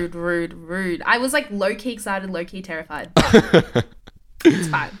much. Rude. I was, like, low-key excited, low-key terrified. It's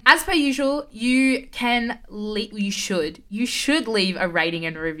fine. As per usual, you should leave a rating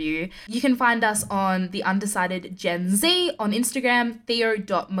and review. You can find us on The Undecided Gen Z on Instagram,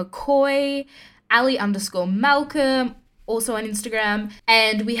 theo.mccoy, Ali_Malcolm, also on Instagram,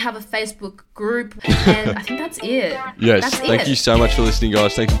 and we have a Facebook group, and I think that's it. Yes, That's thank it. you so much for listening,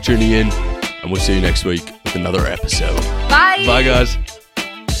 guys. Thanks for tuning in, and we'll see you next week with another episode. Bye. Bye, guys.